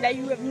something that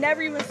you have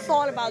never even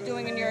thought about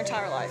doing in your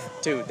entire life.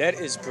 Dude, that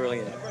is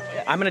brilliant.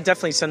 I'm gonna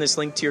definitely send this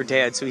link to your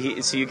dad so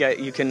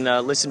you can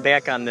listen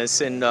back on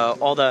this and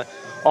all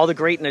the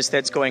greatness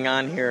that's going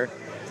on here.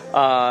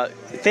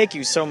 Thank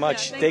you so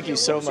much. Thank you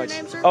so much. What's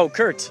your name, sir? Oh,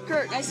 Kurt.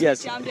 Kurt, nice to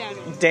meet you.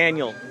 I'm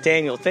Daniel.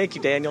 Daniel. Thank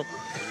you, Daniel.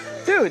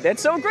 Dude,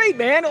 that's so great,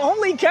 man.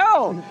 Holy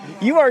cow.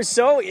 You are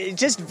so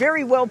just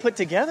very well put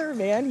together,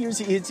 man. You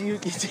did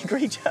a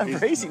great job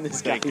raising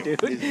this guy,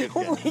 dude.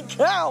 Holy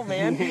cow,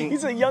 man.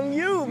 He's a young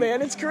you,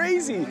 man. It's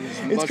crazy.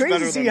 It's crazy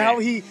to see how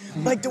he,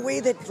 the way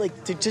that,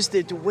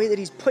 the way that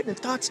he's putting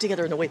thoughts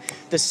together and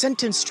the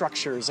sentence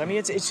structures. I mean,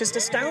 it's just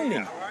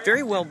astounding.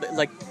 Very well,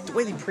 the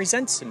way he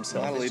presents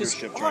himself. A lot of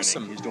leadership training.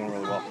 Awesome. He's doing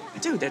really well.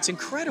 Dude, that's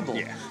incredible.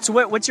 Yeah. So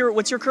what's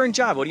your current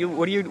job? What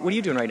are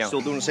you doing right now?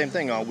 Still doing the same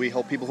thing. We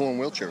help people who are in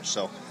wheelchairs.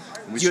 So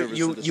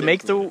you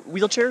make the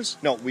wheelchairs?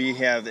 No, we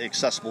have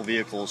accessible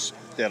vehicles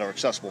that are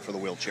accessible for the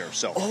wheelchair.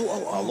 So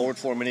lowered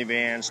floor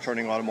minivans,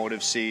 turning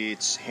automotive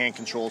seats, hand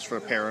controls for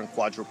parent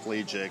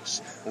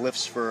quadriplegics,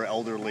 lifts for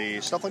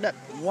elderly, stuff like that.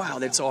 Wow,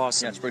 that's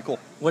awesome. Yeah, it's pretty cool.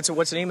 What's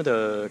the name of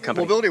the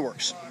company? Mobility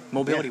Works.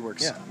 Mobility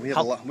Works. Yeah,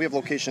 we have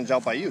locations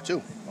out by you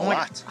too. A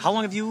lot. How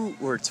long have you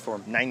worked for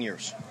them? 9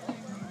 years.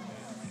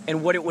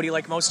 And what do you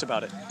like most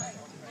about it?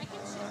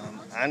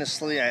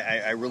 Honestly,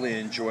 I really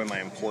enjoy my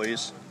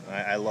employees.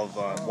 I love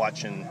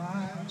watching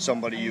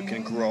somebody you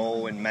can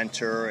grow and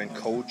mentor and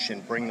coach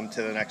and bring them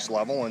to the next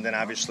level. And then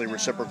obviously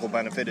reciprocal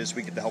benefit is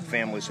we get to help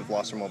families who've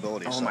lost their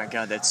mobility. Oh my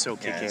God, that's so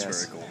kick-ass. Yeah,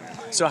 it's very cool.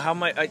 So how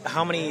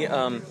many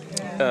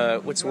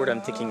what's the word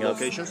I'm thinking of?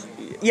 Locations?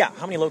 Yeah,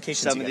 how many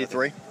locations?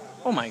 73.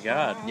 Oh my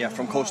God. Yeah,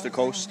 from coast to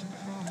coast.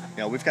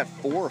 We've got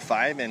 4 or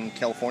 5 in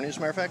California, as a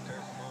matter of fact.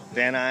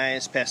 Van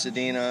Nuys,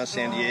 Pasadena,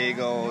 San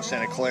Diego,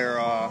 Santa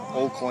Clara,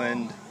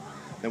 Oakland.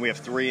 Then we have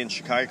 3 in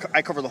Chicago.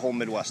 I cover the whole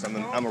Midwest.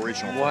 I'm a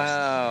regional.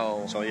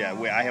 Wow. So yeah,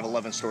 I have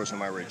 11 stores in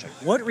my region.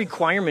 What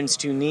requirements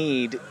do you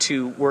need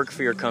to work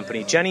for your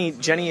company? Jenny,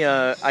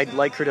 I'd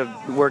like her to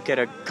work at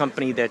a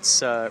company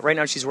that's right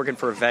now she's working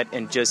for a vet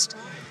and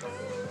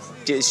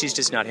she's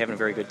just not having a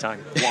very good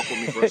time. Walk with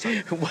me for a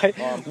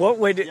second. What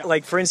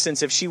would for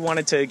instance, if she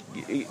wanted to,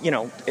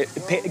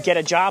 get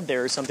a job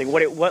there or something?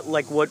 What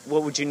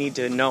would you need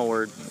to know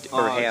or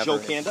have? Joe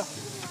Kanda.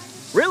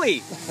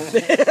 Really?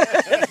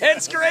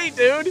 That's great,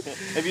 dude.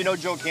 If you know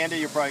Joe Candy,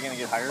 you're probably going to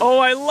get hired. Oh,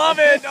 I love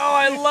it. Oh,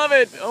 I love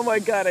it. Oh, my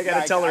God. I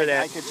got to tell her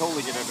that. I could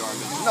totally get into our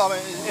business. No, I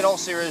mean, in all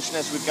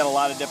seriousness, we've got a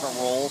lot of different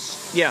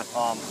roles. Yeah.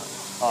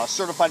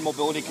 Certified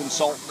mobility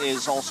consultant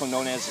is also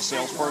known as a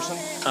salesperson.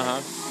 Uh-huh.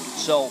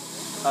 So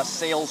a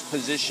sales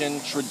position,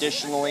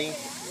 traditionally,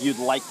 you'd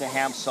like to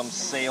have some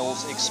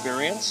sales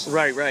experience.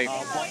 Right, right.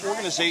 But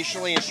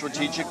organizationally and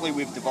strategically,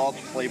 we've developed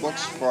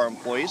playbooks for our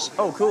employees.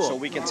 Oh, cool. So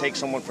we can take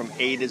someone from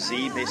A to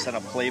Z based on a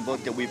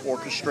playbook that we've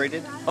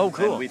orchestrated. Oh,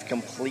 cool. And we've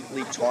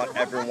completely taught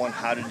everyone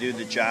how to do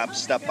the job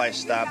step by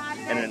step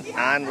in an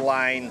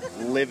online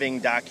living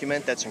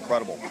document that's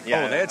incredible.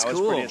 Yeah, that's I was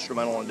cool. pretty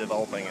instrumental in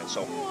developing it.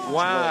 So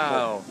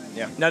wow. It's really cool.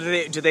 Yeah. Now,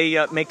 do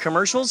they make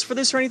commercials for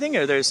this or anything?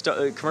 Are there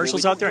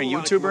commercials out there on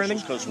YouTube or anything?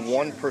 Because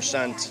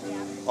 1%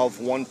 of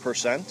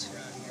 1%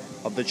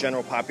 of the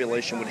general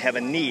population would have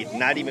a need,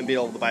 not even be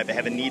able to buy, but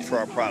have a need for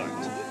our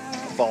product.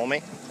 Follow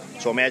me?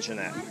 So imagine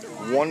that.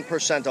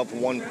 1% of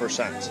 1%.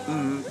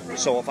 Mm-hmm.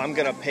 So if I'm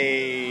going to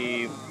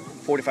pay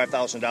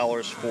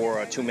 $45,000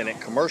 for a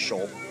 2-minute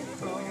commercial,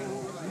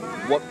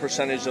 what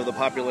percentage of the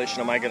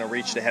population am I going to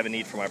reach to have a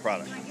need for my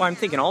product? Well, I'm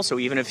thinking also,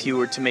 even if you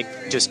were to make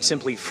just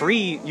simply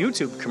free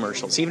YouTube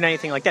commercials, even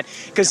anything like that,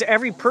 because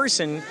every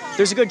person,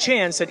 there's a good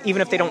chance that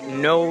even if they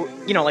don't know,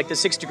 like the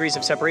 6 degrees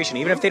of separation,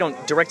 even if they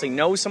don't directly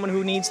know someone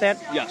who needs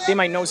that, yes, they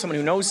might know someone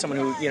who knows someone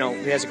who,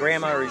 who has a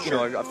grandma or,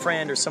 a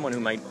friend or someone who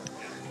might.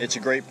 It's a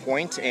great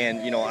point,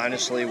 and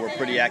honestly, we're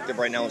pretty active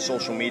right now on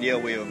social media.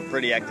 We have a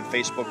pretty active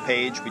Facebook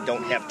page. We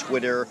don't have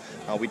Twitter,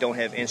 we don't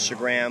have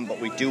Instagram, but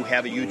we do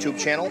have a YouTube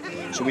channel.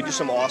 So we do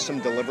some awesome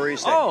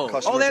deliveries that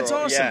customers. That's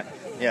awesome.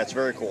 Yeah, it's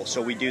very cool.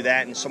 So we do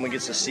that, and someone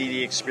gets to see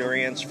the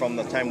experience from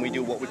the time we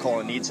do what we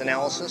call a needs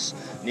analysis.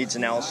 Needs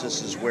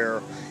analysis is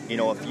where,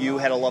 if you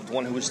had a loved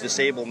one who was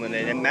disabled and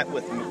they met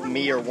with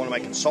me or one of my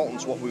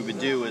consultants, what we would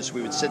do is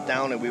we would sit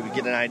down and we would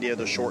get an idea of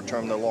their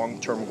short-term, their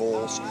long-term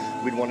goals.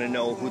 We'd want to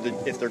know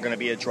if they're going to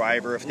be a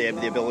driver, if they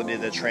have the ability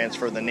to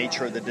transfer, the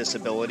nature of the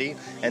disability,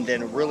 and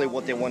then really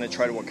what they want to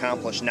try to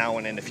accomplish now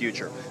and in the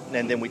future.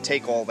 And then we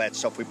take all that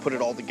stuff, we put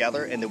it all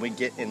together, and then we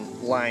get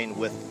in line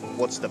with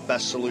what's the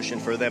best solution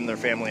for them, their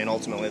family, and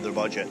ultimately their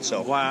budget.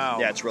 So wow,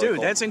 yeah, it's really dude,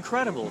 cool. That's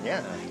incredible.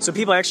 Yeah. So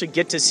people actually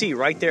get to see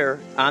right there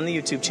on the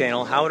YouTube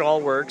channel how it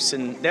all works,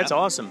 and that's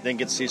awesome. Then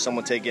get to see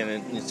someone taking.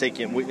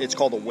 It's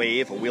called a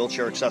WAVE, a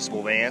wheelchair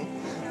accessible van,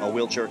 a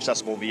wheelchair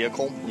accessible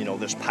vehicle.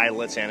 There's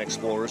pilots and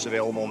explorers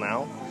available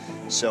now.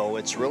 So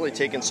it's really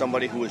taking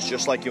somebody who is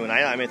just like you and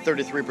I. I mean,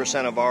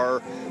 33% of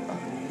our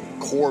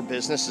core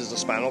business is a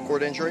spinal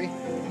cord injury.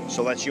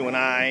 So that's you and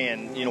I,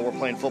 and we're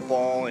playing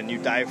football, and you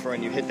dive for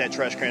and you hit that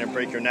trash can and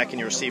break your neck, and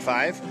you're a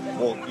C5.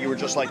 Well, you were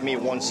just like me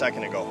 1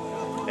 second ago,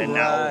 and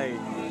now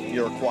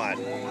you're a quad.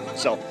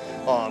 So,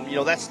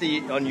 that's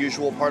the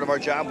unusual part of our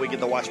job. We get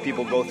to watch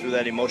people go through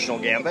that emotional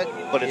gambit,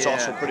 but it's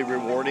also pretty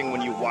rewarding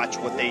when you watch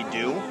what they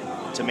do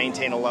to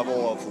maintain a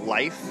level of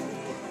life,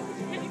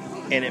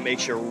 and it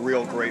makes you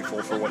real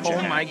grateful for what you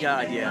have. Oh my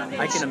God, yeah.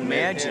 I can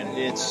imagine.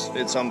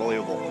 It's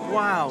unbelievable.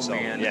 Wow,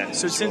 man. Yeah,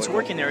 so since really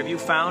working there, have you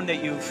found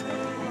that you've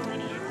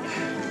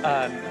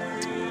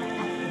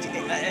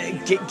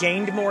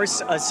gained more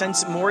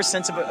sense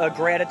of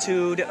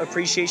gratitude,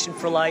 appreciation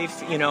for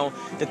life?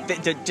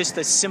 Just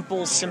the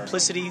simple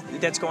simplicity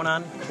that's going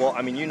on. Well,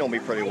 I mean, you know me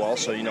pretty well,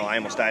 so I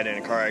almost died in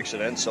a car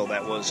accident. So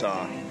that was,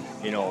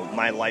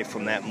 my life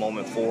from that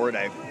moment forward.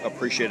 I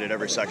appreciated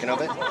every second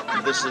of it.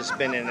 This has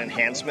been an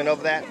enhancement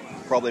of that,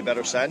 probably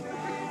better said.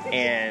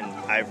 And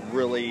I've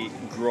really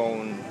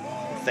grown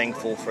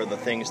thankful for the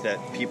things that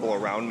people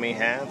around me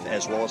have,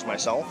 as well as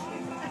myself.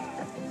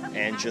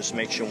 And just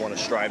makes you want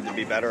to strive to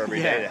be better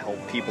every day to help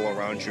people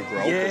around you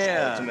grow.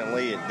 Because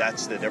ultimately,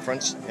 that's the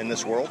difference in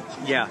this world.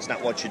 Yeah. It's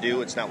not what you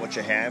do, it's not what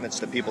you have, it's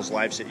the people's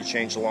lives that you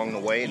change along the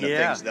way, and the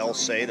things they'll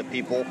say, the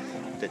people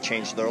that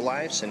change their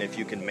lives. And if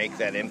you can make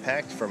that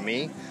impact, for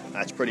me,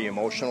 that's pretty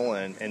emotional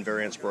and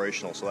very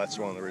inspirational. So that's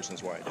one of the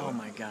reasons why I do it. Oh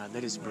my God,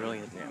 that is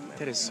brilliant.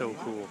 That is so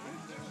cool.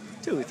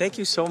 Dude, thank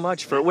you so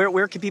much for.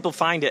 Where can people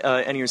find any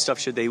of your stuff?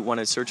 Should they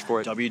want to search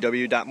for it?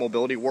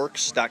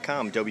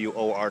 www.mobilityworks.com.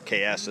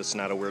 WORKS. It's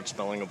not a weird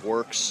spelling of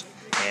works.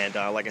 And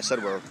like I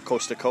said, we're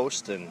coast to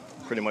coast in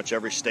pretty much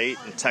every state,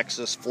 in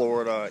Texas,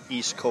 Florida,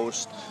 East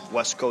Coast,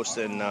 West Coast,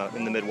 and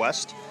in the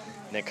Midwest.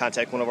 And then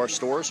contact one of our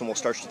stores, and we'll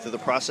start you through the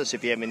process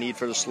if you have a need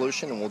for the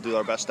solution, and we'll do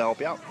our best to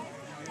help you out.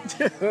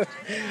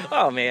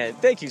 Oh man,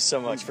 thank you so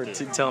much for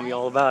telling me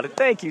all about it.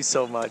 Thank you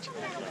so much.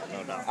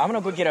 I'm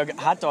going to go get a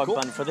hot dog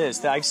bun for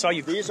this. I saw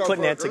you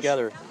putting that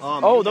together.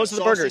 Those are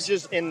the burgers.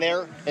 Sausages in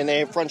there, and they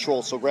have French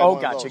rolls, so grab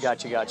one of those.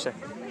 Gotcha.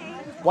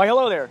 Why,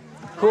 hello there.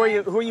 Who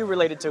are you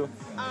related to?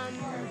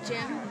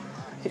 Jim.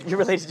 You're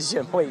related to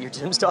Jim. Wait, you're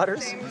Jim's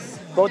daughters? James.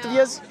 Both of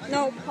you?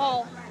 No,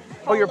 Paul.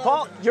 Oh, you're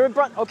Paul? You're a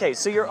brother? Okay,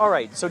 so you're, all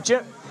right. So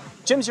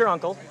Jim's your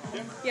uncle.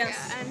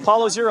 Yes. And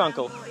Paulo's your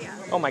uncle. Yeah.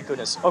 Oh, my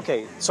goodness.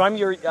 Okay, so I'm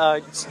your...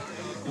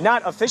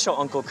 not official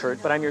Uncle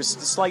Kurt, but I'm your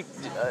slight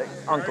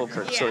Uncle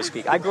Kurt, so to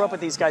speak. I grew up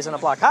with these guys on the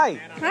block. Hi.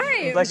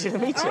 Hi. Pleasure to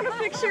meet you. I want a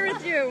picture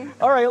with you.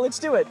 All right, let's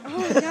do it.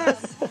 Oh,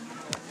 yes.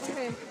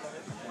 Okay.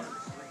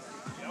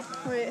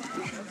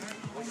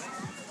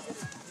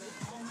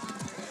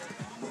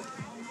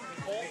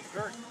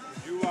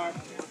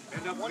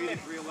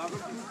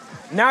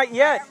 Not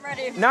yet. I'm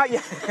ready. Not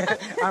yet.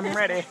 I'm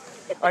ready.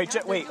 All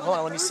right, wait, hold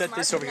on. Let me set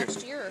this over here.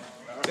 Year.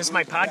 This is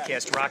my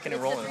podcast, rocking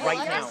and rolling, right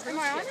now. Am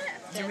I on it?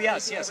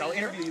 Yes, I'll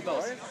interview you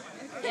both.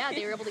 Yeah,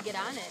 they were able to get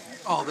on it.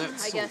 Oh,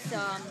 that's I guess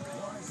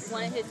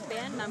one of his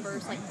band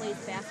members plays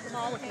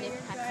basketball with Nick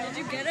Paxton. Did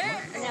you get it?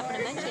 I happened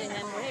to mention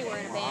them. Hey, we're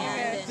in a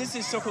band. And, This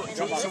is so cool.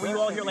 So were you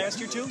all here last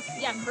year too?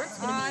 yeah, Kurt's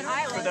gonna be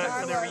For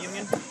the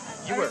reunion?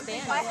 You were.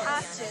 band. I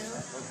have to.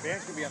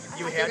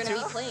 You They're had gonna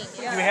to? be playing.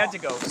 You had to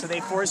go. So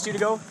they forced you to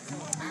go?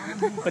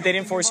 But they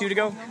didn't force you to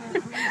go?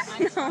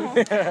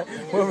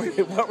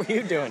 What were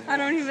you doing? I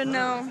don't even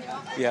know.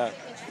 Yeah.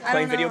 I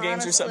Playing don't know, video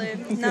games or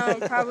honestly. something? No,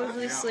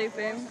 probably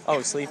sleeping.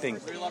 Oh, sleeping.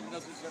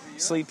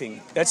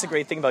 Sleeping. That's the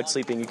great thing about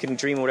sleeping. You can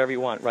dream whatever you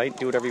want, right?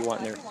 Do whatever you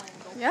want in there.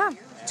 Yeah.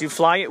 Do you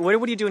fly? What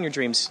do you do in your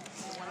dreams?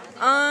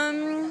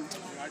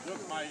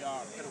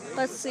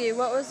 Let's see,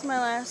 what was my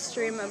last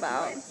dream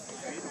about?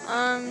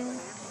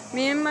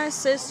 Me and my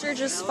sister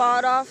just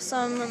fought off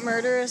some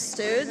murderous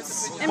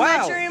dudes in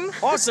my dream.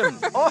 Awesome.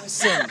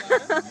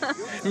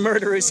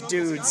 Murderous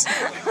dudes.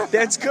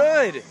 That's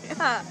good.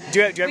 Yeah. Do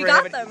you ever We have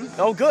got it? them.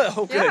 Oh, good.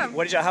 Oh,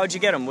 good. Yeah. How'd you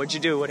get them? What'd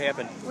you do? What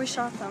happened? We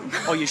shot them.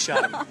 Oh, you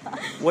shot them.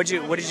 Do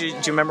you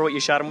remember what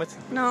you shot them with?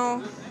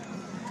 No.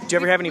 Do you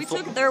ever have any? We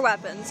took their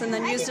weapons and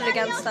then used it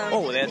against them.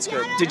 Oh, that's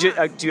good.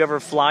 Do you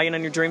ever fly in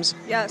on your dreams?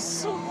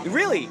 Yes.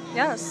 Really?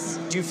 Yes.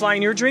 Do you fly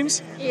in your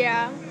dreams?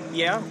 Yeah.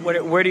 Yeah.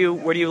 Where do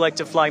you like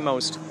to fly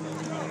most?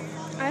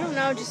 I don't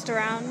know, just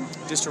around.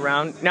 Just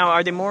around. Now,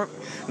 are they more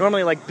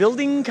normally like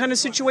building kind of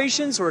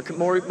situations, or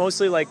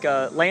mostly like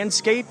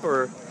landscape,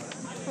 or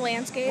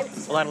Landscape.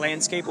 a lot of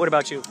landscape? What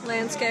about you?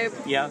 Landscape.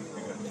 Yeah.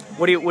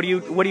 What do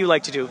you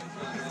like to do?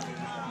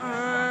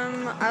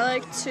 I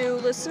like to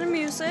listen to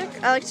music.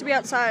 I like to be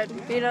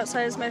outside. Being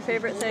outside is my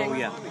favorite thing. Oh,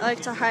 yeah. I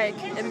like to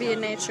hike and be in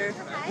nature.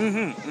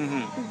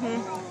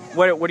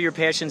 What are your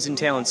passions and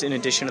talents in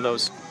addition to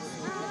those?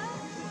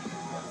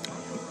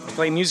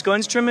 Play musical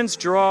instruments,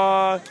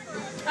 draw,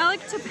 I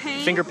like to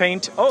paint. finger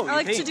paint. Oh, I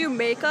like to do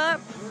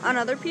makeup on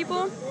other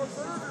people.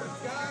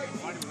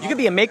 You could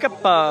be a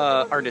makeup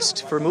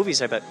artist for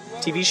movies, I bet.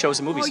 TV shows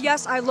and movies. Oh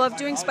yes, I love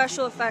doing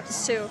special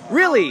effects too.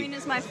 Really? Halloween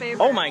is my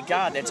favorite. Oh my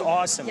God, that's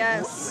awesome.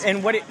 Yes.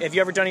 And have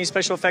you ever done any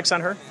special effects on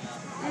her?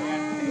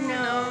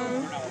 No.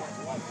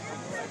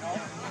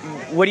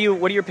 What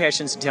are your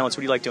passions and talents?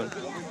 What do you like doing?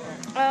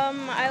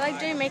 I like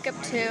doing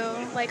makeup too.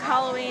 Like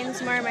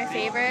Halloween's more my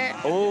favorite.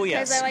 Oh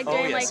yes. Because I like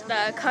doing like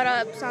the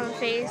cut-ups on the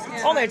face.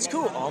 Oh, that's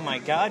cool. Oh my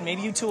God,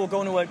 maybe you two will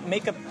go into a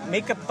makeup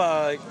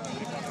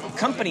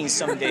company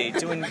someday,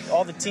 doing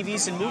all the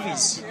TVs and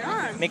movies,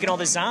 making all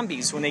the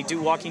zombies when they do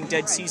Walking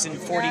Dead season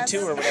 42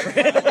 or whatever.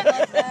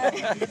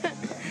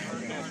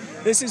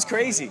 This is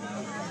crazy.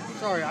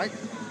 Sorry, I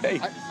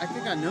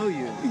think I know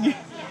you.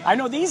 I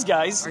know these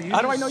guys. Are you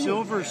How do I the know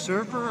Silver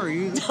Surfer? Or are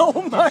you?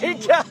 Oh my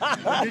God!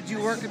 Or did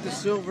you work at the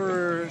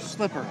Silver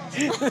Slipper?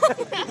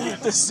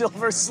 The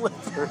Silver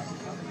Slipper.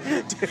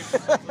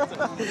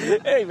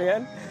 Hey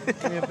man.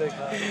 Give me a big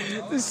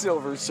hug. The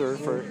Silver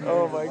Surfer.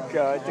 Oh my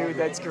God, dude,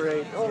 that's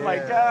great. Oh my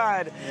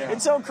God.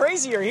 It's so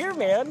crazy you're here,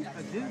 man.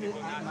 Dude,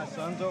 my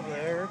son's over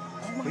there.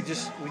 We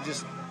just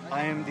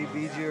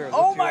IMDb'd you.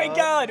 Oh my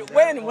God.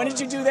 When did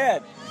you do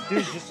that?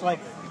 Dude, just like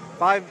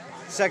 5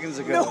 seconds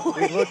ago. No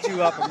we looked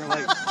you up and we're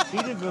like,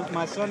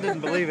 my son didn't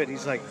believe it.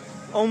 He's like,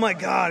 oh my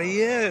God,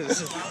 he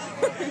is.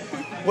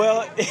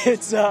 Well,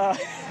 it's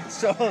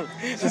So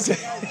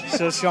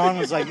Sean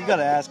was like, you got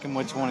to ask him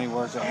which one he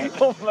worked on.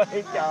 Oh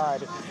my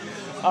God.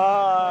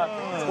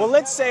 Well,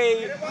 let's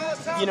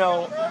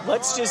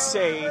just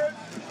say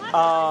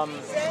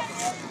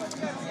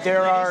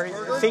there are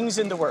things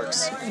in the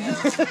works.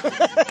 If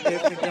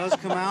it does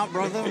come out,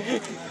 brother,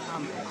 it's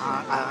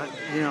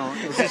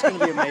just going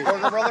to be amazing.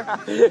 Burger, brother?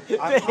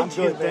 I'm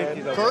good, thank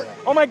you. Kurt?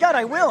 Oh my God,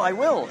 I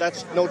will.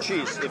 That's no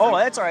cheese. Oh,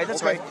 that's all right.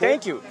 That's Okay, right. cool.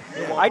 Thank you.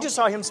 I just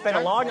saw him spend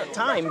a long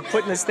time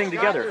putting this thing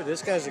together.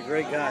 This guy's a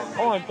great guy.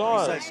 Oh my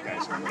God.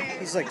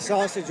 He's like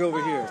sausage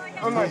over here.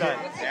 Oh my God.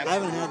 I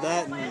haven't had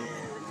that in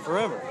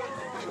forever.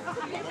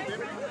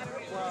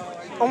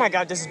 Oh my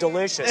God, this is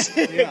delicious.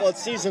 Well,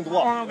 it's seasoned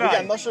well. Oh, We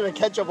got mustard and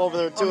ketchup over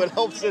there too. It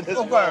helps it as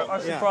well.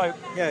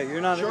 Yeah,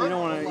 you don't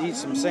want to eat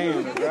some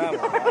sand or gravel.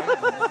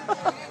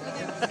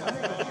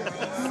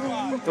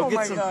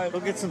 Right? Go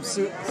get some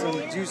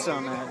juice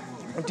on that.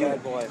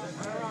 Dude, boy.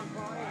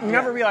 You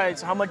never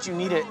realize how much you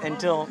need it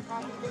until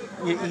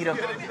you eat a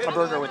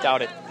burger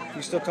without it.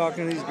 You still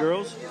talking to these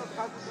girls?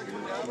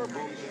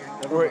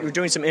 We're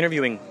doing some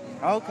interviewing.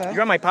 Oh, okay.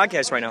 You're on my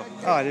podcast right now.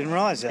 Oh, I didn't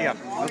realize that. Yeah.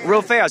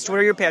 Real fast, what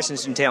are your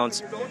passions and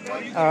talents?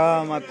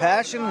 My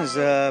passion is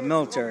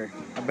military.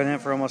 I've been in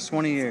it for almost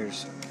 20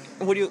 years.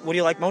 What do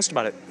you like most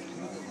about it?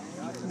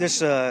 This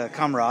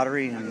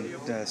camaraderie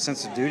and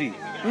sense of duty.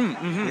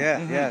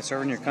 Yeah,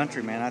 serving your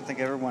country, man. I think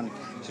everyone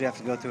should have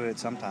to go through it at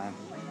some time.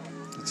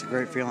 It's a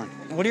great feeling.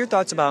 What are your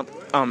thoughts about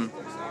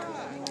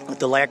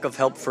the lack of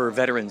help for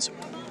veterans?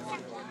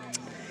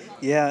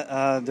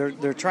 Yeah,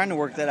 they're trying to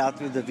work that out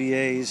through the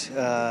VAs,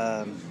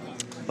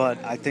 but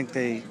I think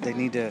they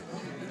need to,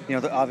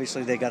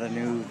 obviously they got a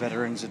new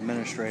veterans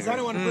administrator. I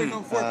don't want to break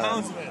on 4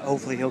 pounds of it.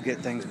 Hopefully he'll get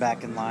things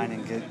back in line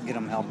and get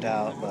them helped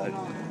out. But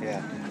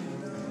yeah,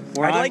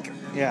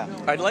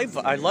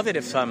 I'd love it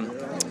if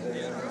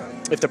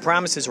the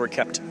promises were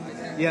kept.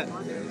 Yeah,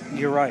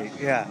 you're right.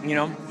 Yeah,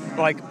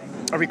 like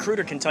a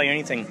recruiter can tell you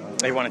anything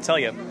they want to tell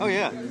you. Oh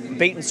yeah,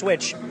 bait and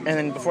switch, and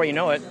then before you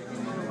know it,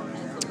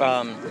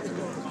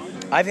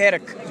 I've had a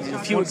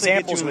few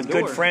examples with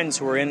good friends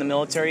who were in the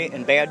military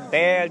and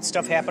bad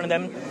stuff happened to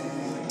them,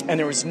 and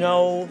there was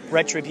no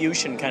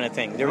retribution kind of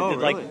thing. They were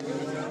like,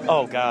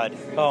 oh God,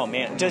 oh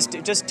man, just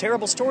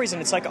terrible stories,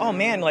 and it's like, oh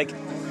man, like,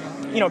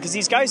 because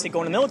these guys, they go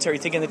in the military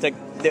thinking that they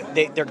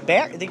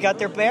got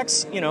their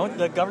backs,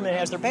 the government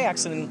has their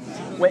backs, and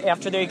then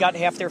after they got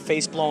half their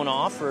face blown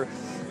off or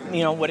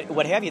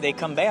what have you, they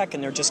come back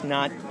and they're just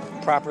not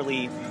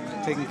properly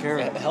taken care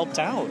of, helped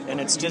out,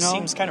 and it just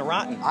seems kind of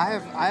rotten.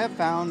 I have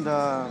found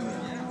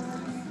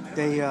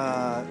they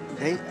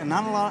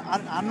not a lot.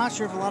 I'm not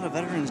sure if a lot of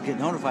veterans get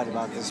notified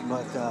about this,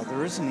 but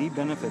there is an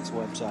e-benefits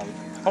website.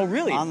 Oh,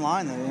 really?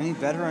 Online that any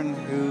veteran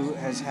who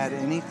has had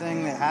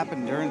anything that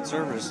happened during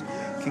service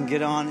can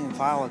get on and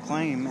file a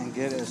claim and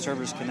get a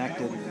service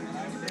connected.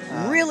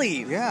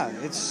 Really? Yeah,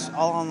 it's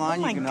all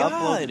online. Oh, you can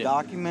upload the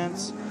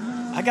documents.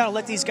 I gotta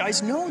let these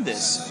guys know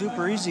this.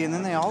 Super easy. And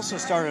then they also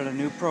started a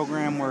new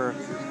program where,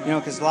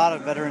 because a lot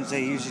of veterans,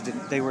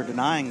 they were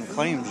denying the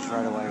claims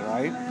right away,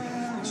 right?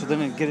 So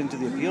then it'd get into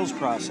the appeals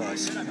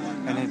process,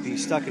 and it'd be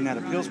stuck in that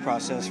appeals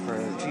process for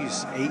 8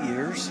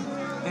 years.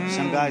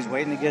 Some guys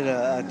waiting to get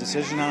a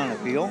decision on an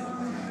appeal.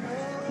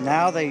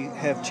 Now they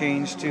have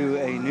changed to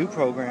a new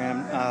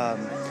program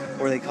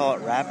where they call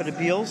it rapid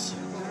appeals.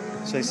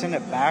 So they send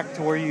it back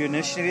to where you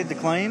initiated the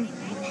claim,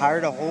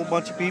 hired a whole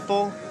bunch of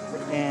people,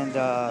 and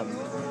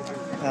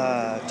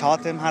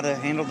taught them how to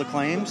handle the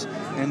claims,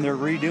 and they're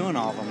redoing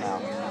all of them now.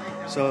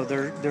 So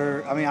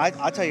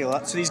I tell you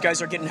what. So these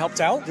guys are getting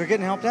helped out? They're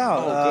getting helped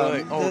out.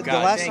 Oh, good. The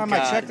last time I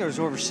checked, there was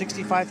over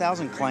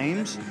 65,000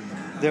 claims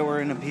that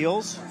were in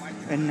appeals,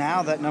 and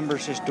now that number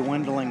is just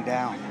dwindling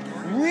down.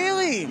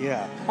 Really?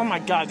 Yeah. Oh my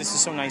God, this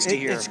is so nice to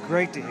hear. It's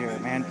great to hear,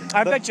 man.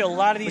 I bet you a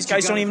lot of these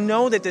guys don't even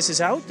know that this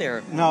is out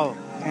there. No,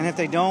 and if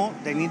they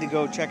don't, they need to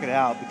go check it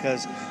out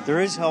because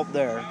there is help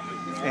there.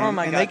 And, oh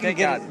my God,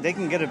 they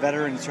can get a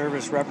veteran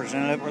service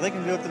representative, or they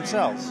can do it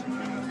themselves.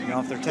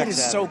 If they're tech That is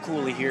savvy. so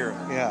cool to hear.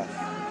 Yeah.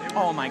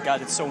 Oh my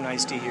God, it's so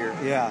nice to hear.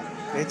 Yeah,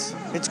 it's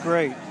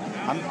great.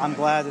 I'm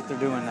glad that they're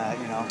doing that.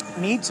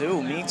 Me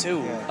too.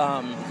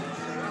 Yeah.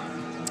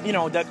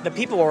 The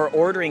people who are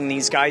ordering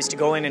these guys to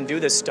go in and do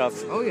this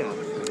stuff. Oh yeah.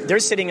 They're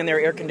sitting in their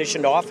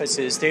air-conditioned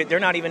offices. They're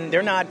not in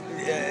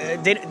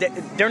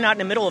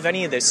the middle of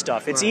any of this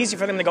stuff. It's easy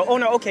for them to go, oh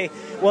no, okay,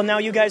 well now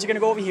you guys are going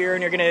to go over here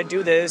and you're going to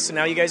do this, and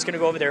now you guys are going to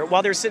go over there,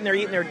 while they're sitting there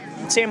eating their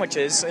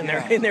sandwiches in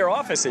their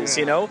offices,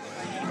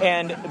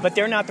 but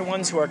they're not the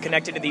ones who are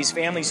connected to these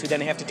families who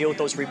then have to deal with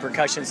those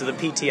repercussions of the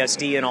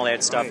PTSD and all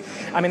that stuff.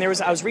 Right. I mean, I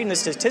was reading the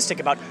statistic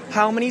about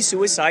how many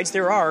suicides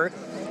there are.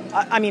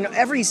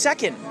 Every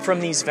second from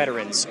these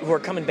veterans who are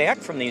coming back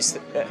from these.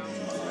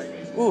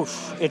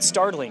 It's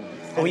startling.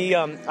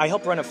 I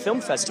helped run a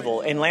film festival,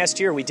 and last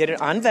year we did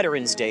it on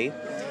Veterans Day.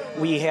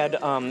 We had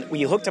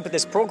we hooked up with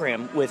this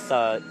program with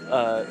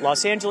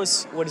Los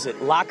Angeles. What is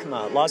it?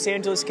 LACMA, Los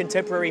Angeles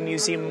Contemporary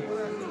Museum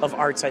of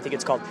Arts, I think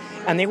it's called.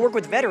 And they work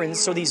with veterans.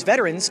 So these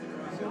veterans,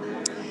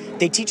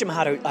 they teach them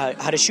how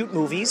to shoot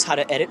movies, how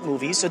to edit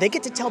movies, so they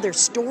get to tell their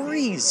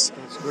stories.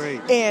 That's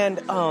great. And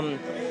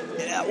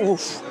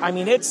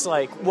it's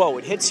like, whoa,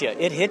 it hits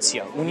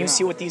you when you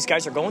see what these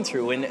guys are going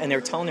through, and they're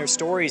telling their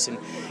stories, and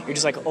you're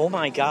just like, oh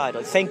my God,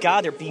 thank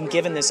God they're being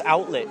given this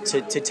outlet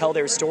to tell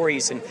their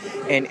stories and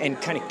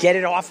kind of get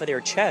it off of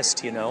their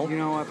chest,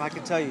 If I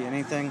could tell you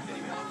anything,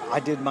 I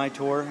did my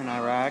tour in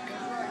Iraq,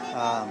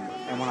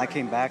 and when I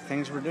came back,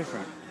 things were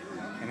different,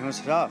 and it was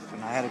tough,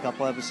 and I had a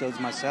couple episodes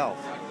myself,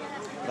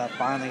 but I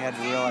finally had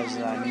to realize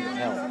that I needed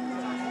help,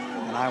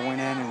 and I went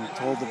in and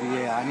told the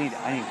VA, I need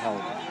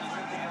help.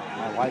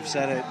 My wife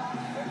said it,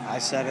 I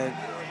said it,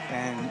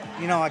 and,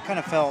 I kind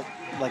of felt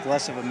like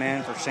less of a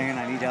man for saying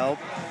I need help,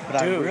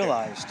 but I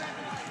realized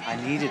I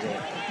needed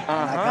it,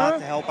 and I got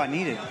the help I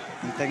needed,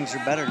 and things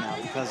are better now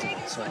because of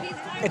it, so.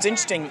 It's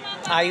interesting.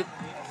 I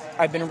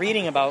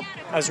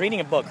was reading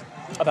a book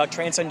about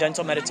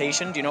transcendental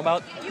meditation. Do you know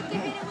about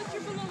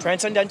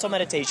transcendental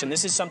meditation?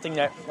 This is something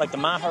that, like the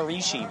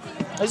Maharishi,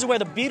 this is where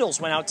the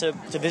Beatles went out to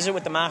visit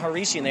with the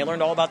Maharishi, and they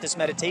learned all about this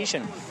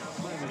meditation.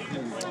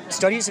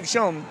 Studies have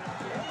shown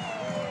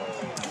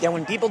that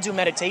when people do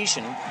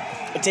meditation,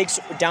 it takes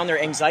down their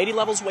anxiety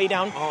levels way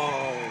down.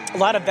 A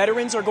lot of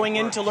veterans are going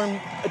in to learn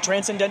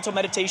transcendental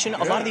meditation.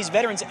 A lot of these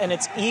veterans, and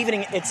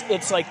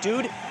it's like,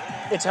 dude,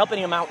 it's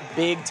helping them out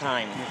big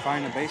time. You're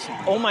finding a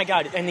baseline. Oh my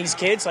God! And these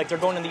kids, like, they're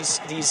going to these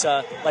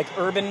like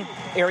urban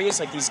areas,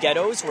 like these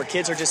ghettos, where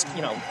kids are just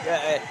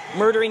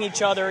murdering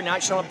each other,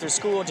 not showing up to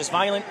school, just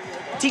violent.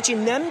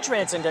 Teaching them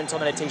transcendental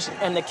meditation,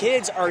 and the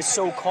kids are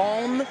so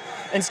calm.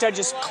 Instead of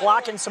just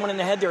clocking someone in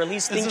the head, they're at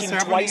least thinking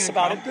twice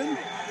about it.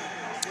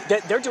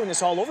 They're doing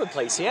this all over the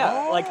place,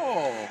 yeah. Oh. Like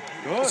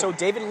Good. So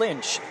David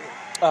Lynch,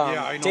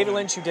 I know David him.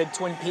 Lynch, who did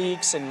Twin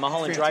Peaks and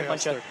Mulholland Drive,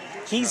 bunch of,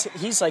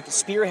 he's like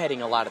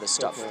spearheading a lot of this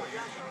stuff,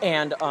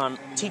 and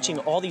teaching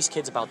all these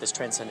kids about this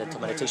transcendental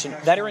meditation.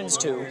 Veterans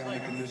too,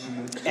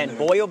 and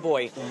boy oh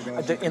boy,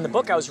 in the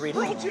book I was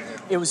reading,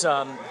 it was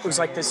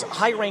like this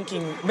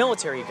high-ranking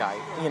military guy,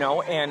 you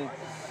know, and.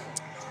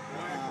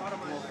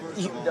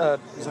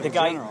 The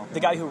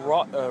guy who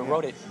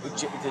wrote it,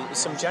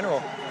 some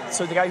general.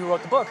 So the guy who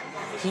wrote the book,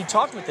 he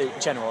talked with the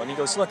general, and he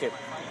goes, "Look,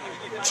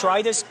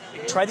 try this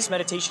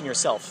meditation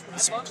yourself.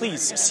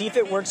 Please see if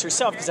it works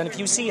yourself, because then if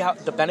you see how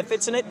the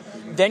benefits in it,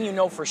 then you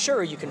know for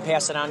sure you can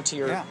pass it on to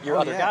your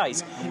other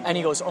guys." And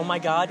he goes, "Oh my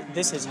God,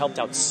 this has helped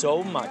out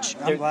so much.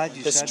 I'm glad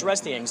you the said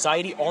stress, the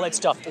anxiety, all that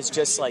stuff is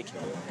just like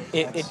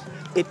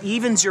it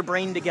evens your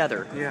brain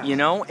together, you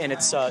know, and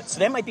it's so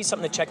that might be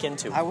something to check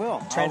into. I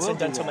will.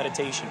 Transcendental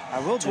meditation.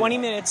 I will do 20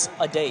 that. minutes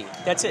a day.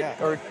 That's it.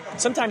 Yeah. Or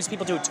sometimes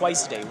people do it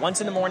twice a day,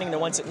 once in the morning and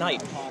then once at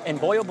night. And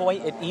boy, oh boy,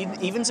 it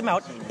evens them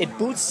out. It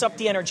boosts up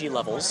the energy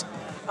levels.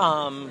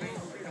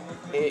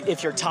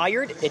 If you're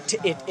tired, it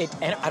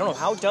I don't know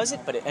how it does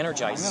it, but it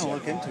energizes. I'm gonna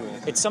look into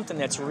it. It's something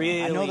that's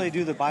really. I know they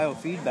do the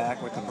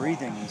biofeedback with the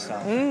breathing and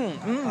stuff.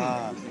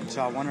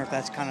 So I wonder if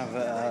that's kind of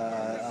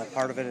a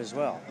part of it as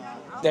well.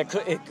 It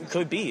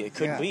could be. It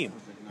could be.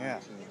 Yeah.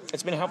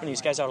 It's been helping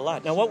these guys out a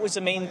lot. Now, what was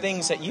the main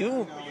things that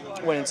you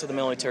went into the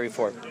military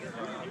for?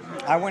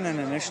 I went in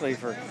initially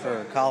for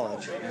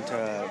college and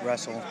to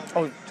wrestle.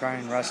 Try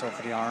and wrestle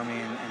for the Army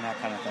and that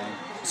kind of thing.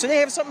 So they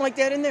have something like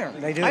that in there?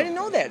 They do. I didn't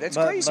know that. That's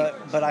crazy.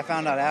 But I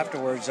found out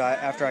afterwards,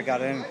 after I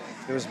got in,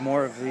 it was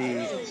more of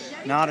the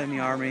not in the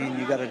Army, and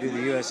you got to do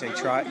the USA you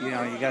got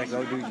to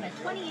go do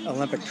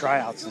Olympic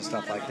tryouts and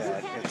stuff like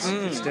that.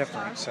 It's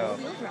different. So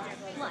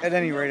at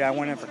any rate, I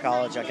went in for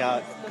college. I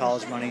got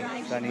college money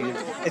that I needed.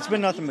 It's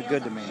been nothing but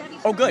good to me.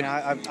 Oh, good.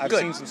 I've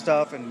seen some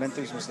stuff and been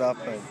through some stuff,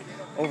 but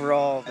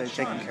overall, they've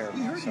taken care of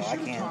me. So I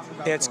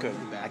can't. That's good.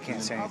 I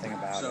can't say anything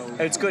about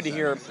it. It's good to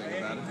hear.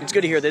 It's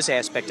good to hear this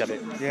aspect of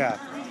it. Yeah.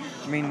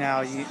 I mean,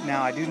 now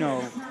I do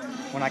know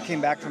when I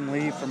came back from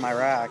leave from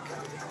Iraq,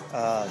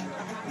 I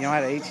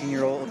had an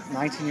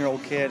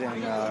 19-year-old kid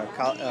in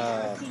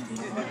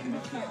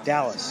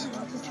Dallas,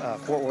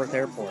 Fort Worth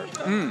Airport.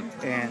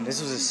 And this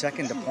was his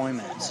second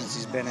deployment since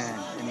he's been in,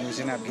 and he was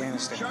in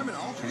Afghanistan.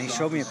 And he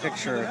showed me a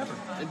picture.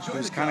 He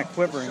was kind of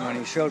quivering when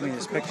he showed me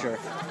this picture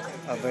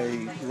of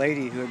a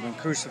lady who had been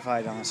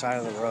crucified on the side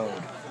of the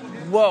road.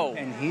 Whoa.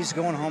 And he's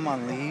going home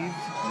on leave,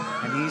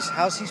 and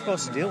how's he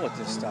supposed to deal with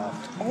this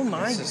stuff? Oh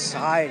my.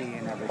 Society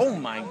and everything. Oh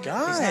my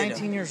God. He's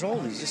 19 years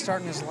old. He's just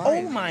starting his life.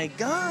 Oh my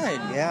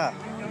God. Yeah.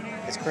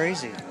 It's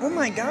crazy. Oh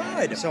my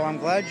God. So I'm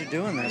glad you're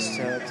doing this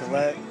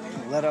to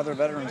let other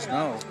veterans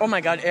know. Oh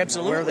my God,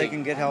 absolutely. Where they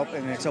can get help,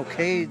 and it's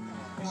okay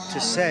to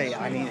say,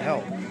 I need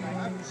help.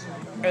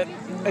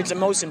 It's the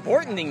most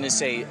important thing to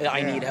say,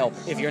 I need help,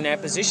 if you're in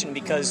that position,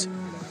 because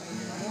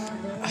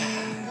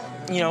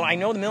I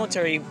know the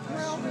military,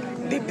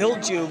 they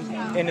build you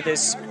into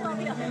this,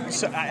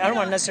 so I don't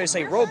want to necessarily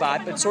say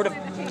robot, but sort of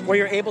where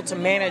you're able to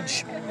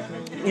manage,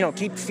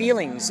 keep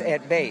feelings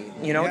at bay,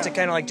 to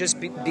kind of like just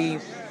be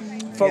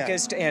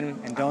focused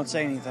and don't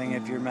say anything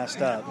if you're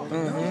messed up.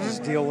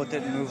 Just deal with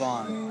it and move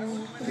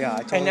on.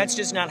 Yeah, and that's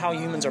just not how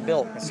humans are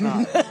built. It's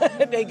not.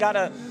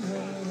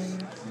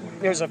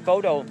 There's a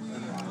photo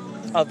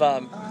of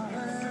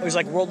it was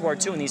like World War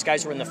II, and these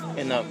guys were in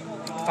the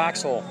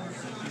foxhole.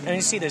 And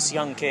you see this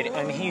young kid,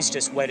 and he's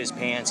just wet his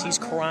pants. He's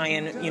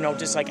crying,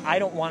 just like, I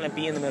don't want to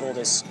be in the middle of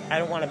this. I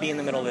don't want to be in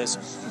the middle of this.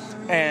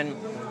 And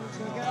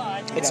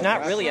it's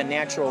not really a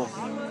natural,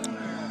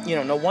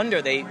 no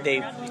wonder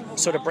they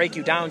sort of break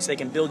you down so they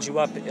can build you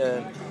up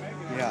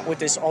with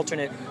this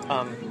alternate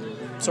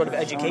sort of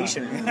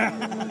education.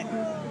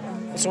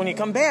 So when you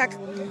come back,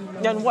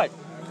 then what?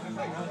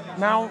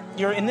 Now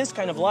you're in this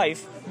kind of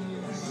life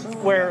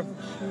where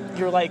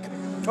you're like,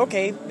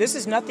 okay, this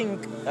is nothing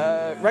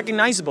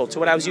recognizable to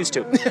what I was used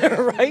to,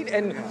 right?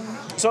 And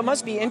so it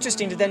must be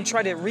interesting to then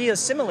try to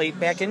re-assimilate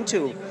back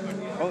into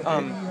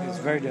it's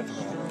very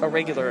difficult. A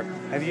regular.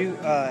 Have you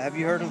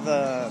heard of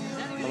a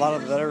lot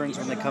of the veterans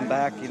when they come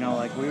back?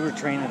 Like we were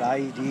trained at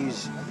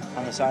IEDs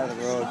on the side of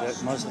the road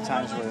that most of the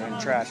times were in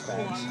trash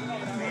bags,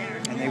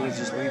 and they would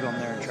just leave them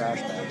there in trash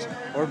bags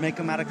or make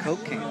them out of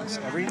Coke cans.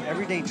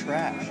 Everyday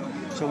trash.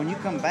 So when you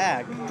come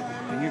back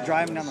and you're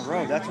driving down the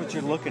road, that's what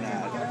you're looking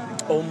at.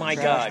 Oh my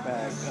trash God.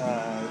 Bag.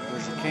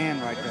 There's a can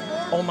right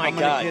there. Oh my I'm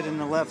God. gonna get in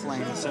the left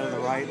lane instead of the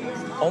right lane.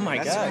 Oh my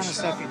That's gosh. the kind of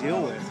stuff you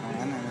deal with,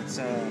 man, and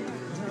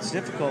it's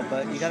difficult,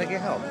 but you got to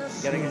get help.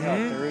 You got to get help.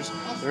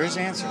 There is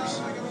answers.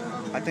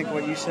 I think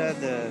what you said,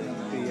 the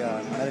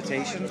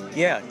meditation.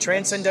 Yeah,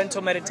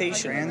 transcendental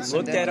meditation.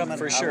 Look that up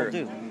for sure.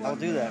 I'll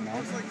do that,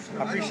 man.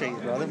 I appreciate you,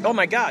 brother. Oh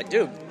my God,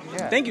 dude!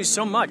 Yeah. Thank you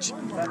so much.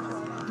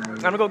 I'm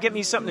gonna go get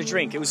me something to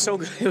drink. It was so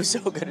good. It was so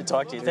good to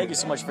talk to you. Thank you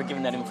so much for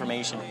giving that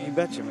information. You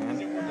betcha,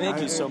 man.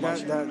 Thank you so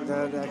much.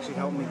 That actually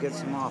helped me get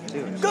some off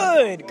too.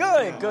 Good.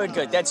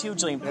 That's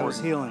hugely important. That was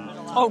healing.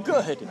 Oh,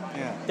 good.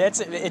 Yeah.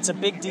 It's a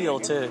big deal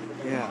to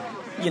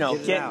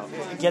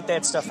get get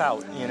that stuff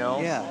out.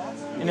 Yeah.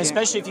 And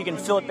especially if you can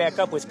fill it back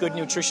up with good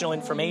nutritional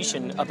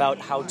information about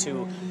how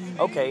to,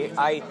 okay,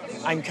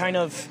 I'm kind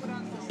of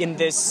in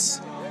this,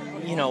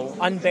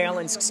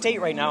 unbalanced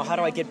state right now. How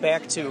do I get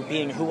back to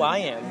being who I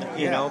am,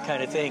 you know,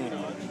 kind of thing.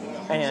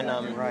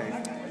 And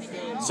right.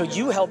 So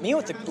you helped me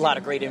with a lot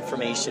of great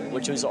information,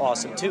 which was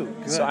awesome too.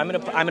 Good. So I'm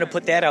gonna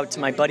put that out to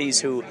my buddies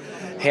who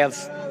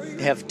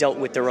have dealt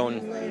with their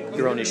own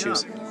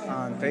issues.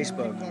 On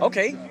Facebook.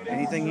 Okay.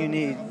 Anything you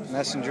need,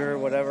 Messenger,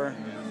 whatever.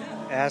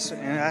 Ask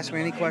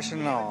me any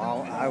question at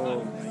all. I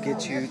will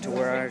get you to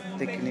where I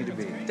think you need to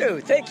be.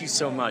 Dude, thank you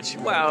so much.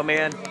 Wow,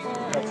 man.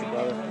 That's you,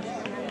 brother.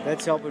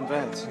 That's helping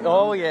vets.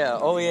 Oh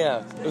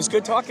yeah. It was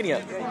good talking to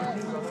you.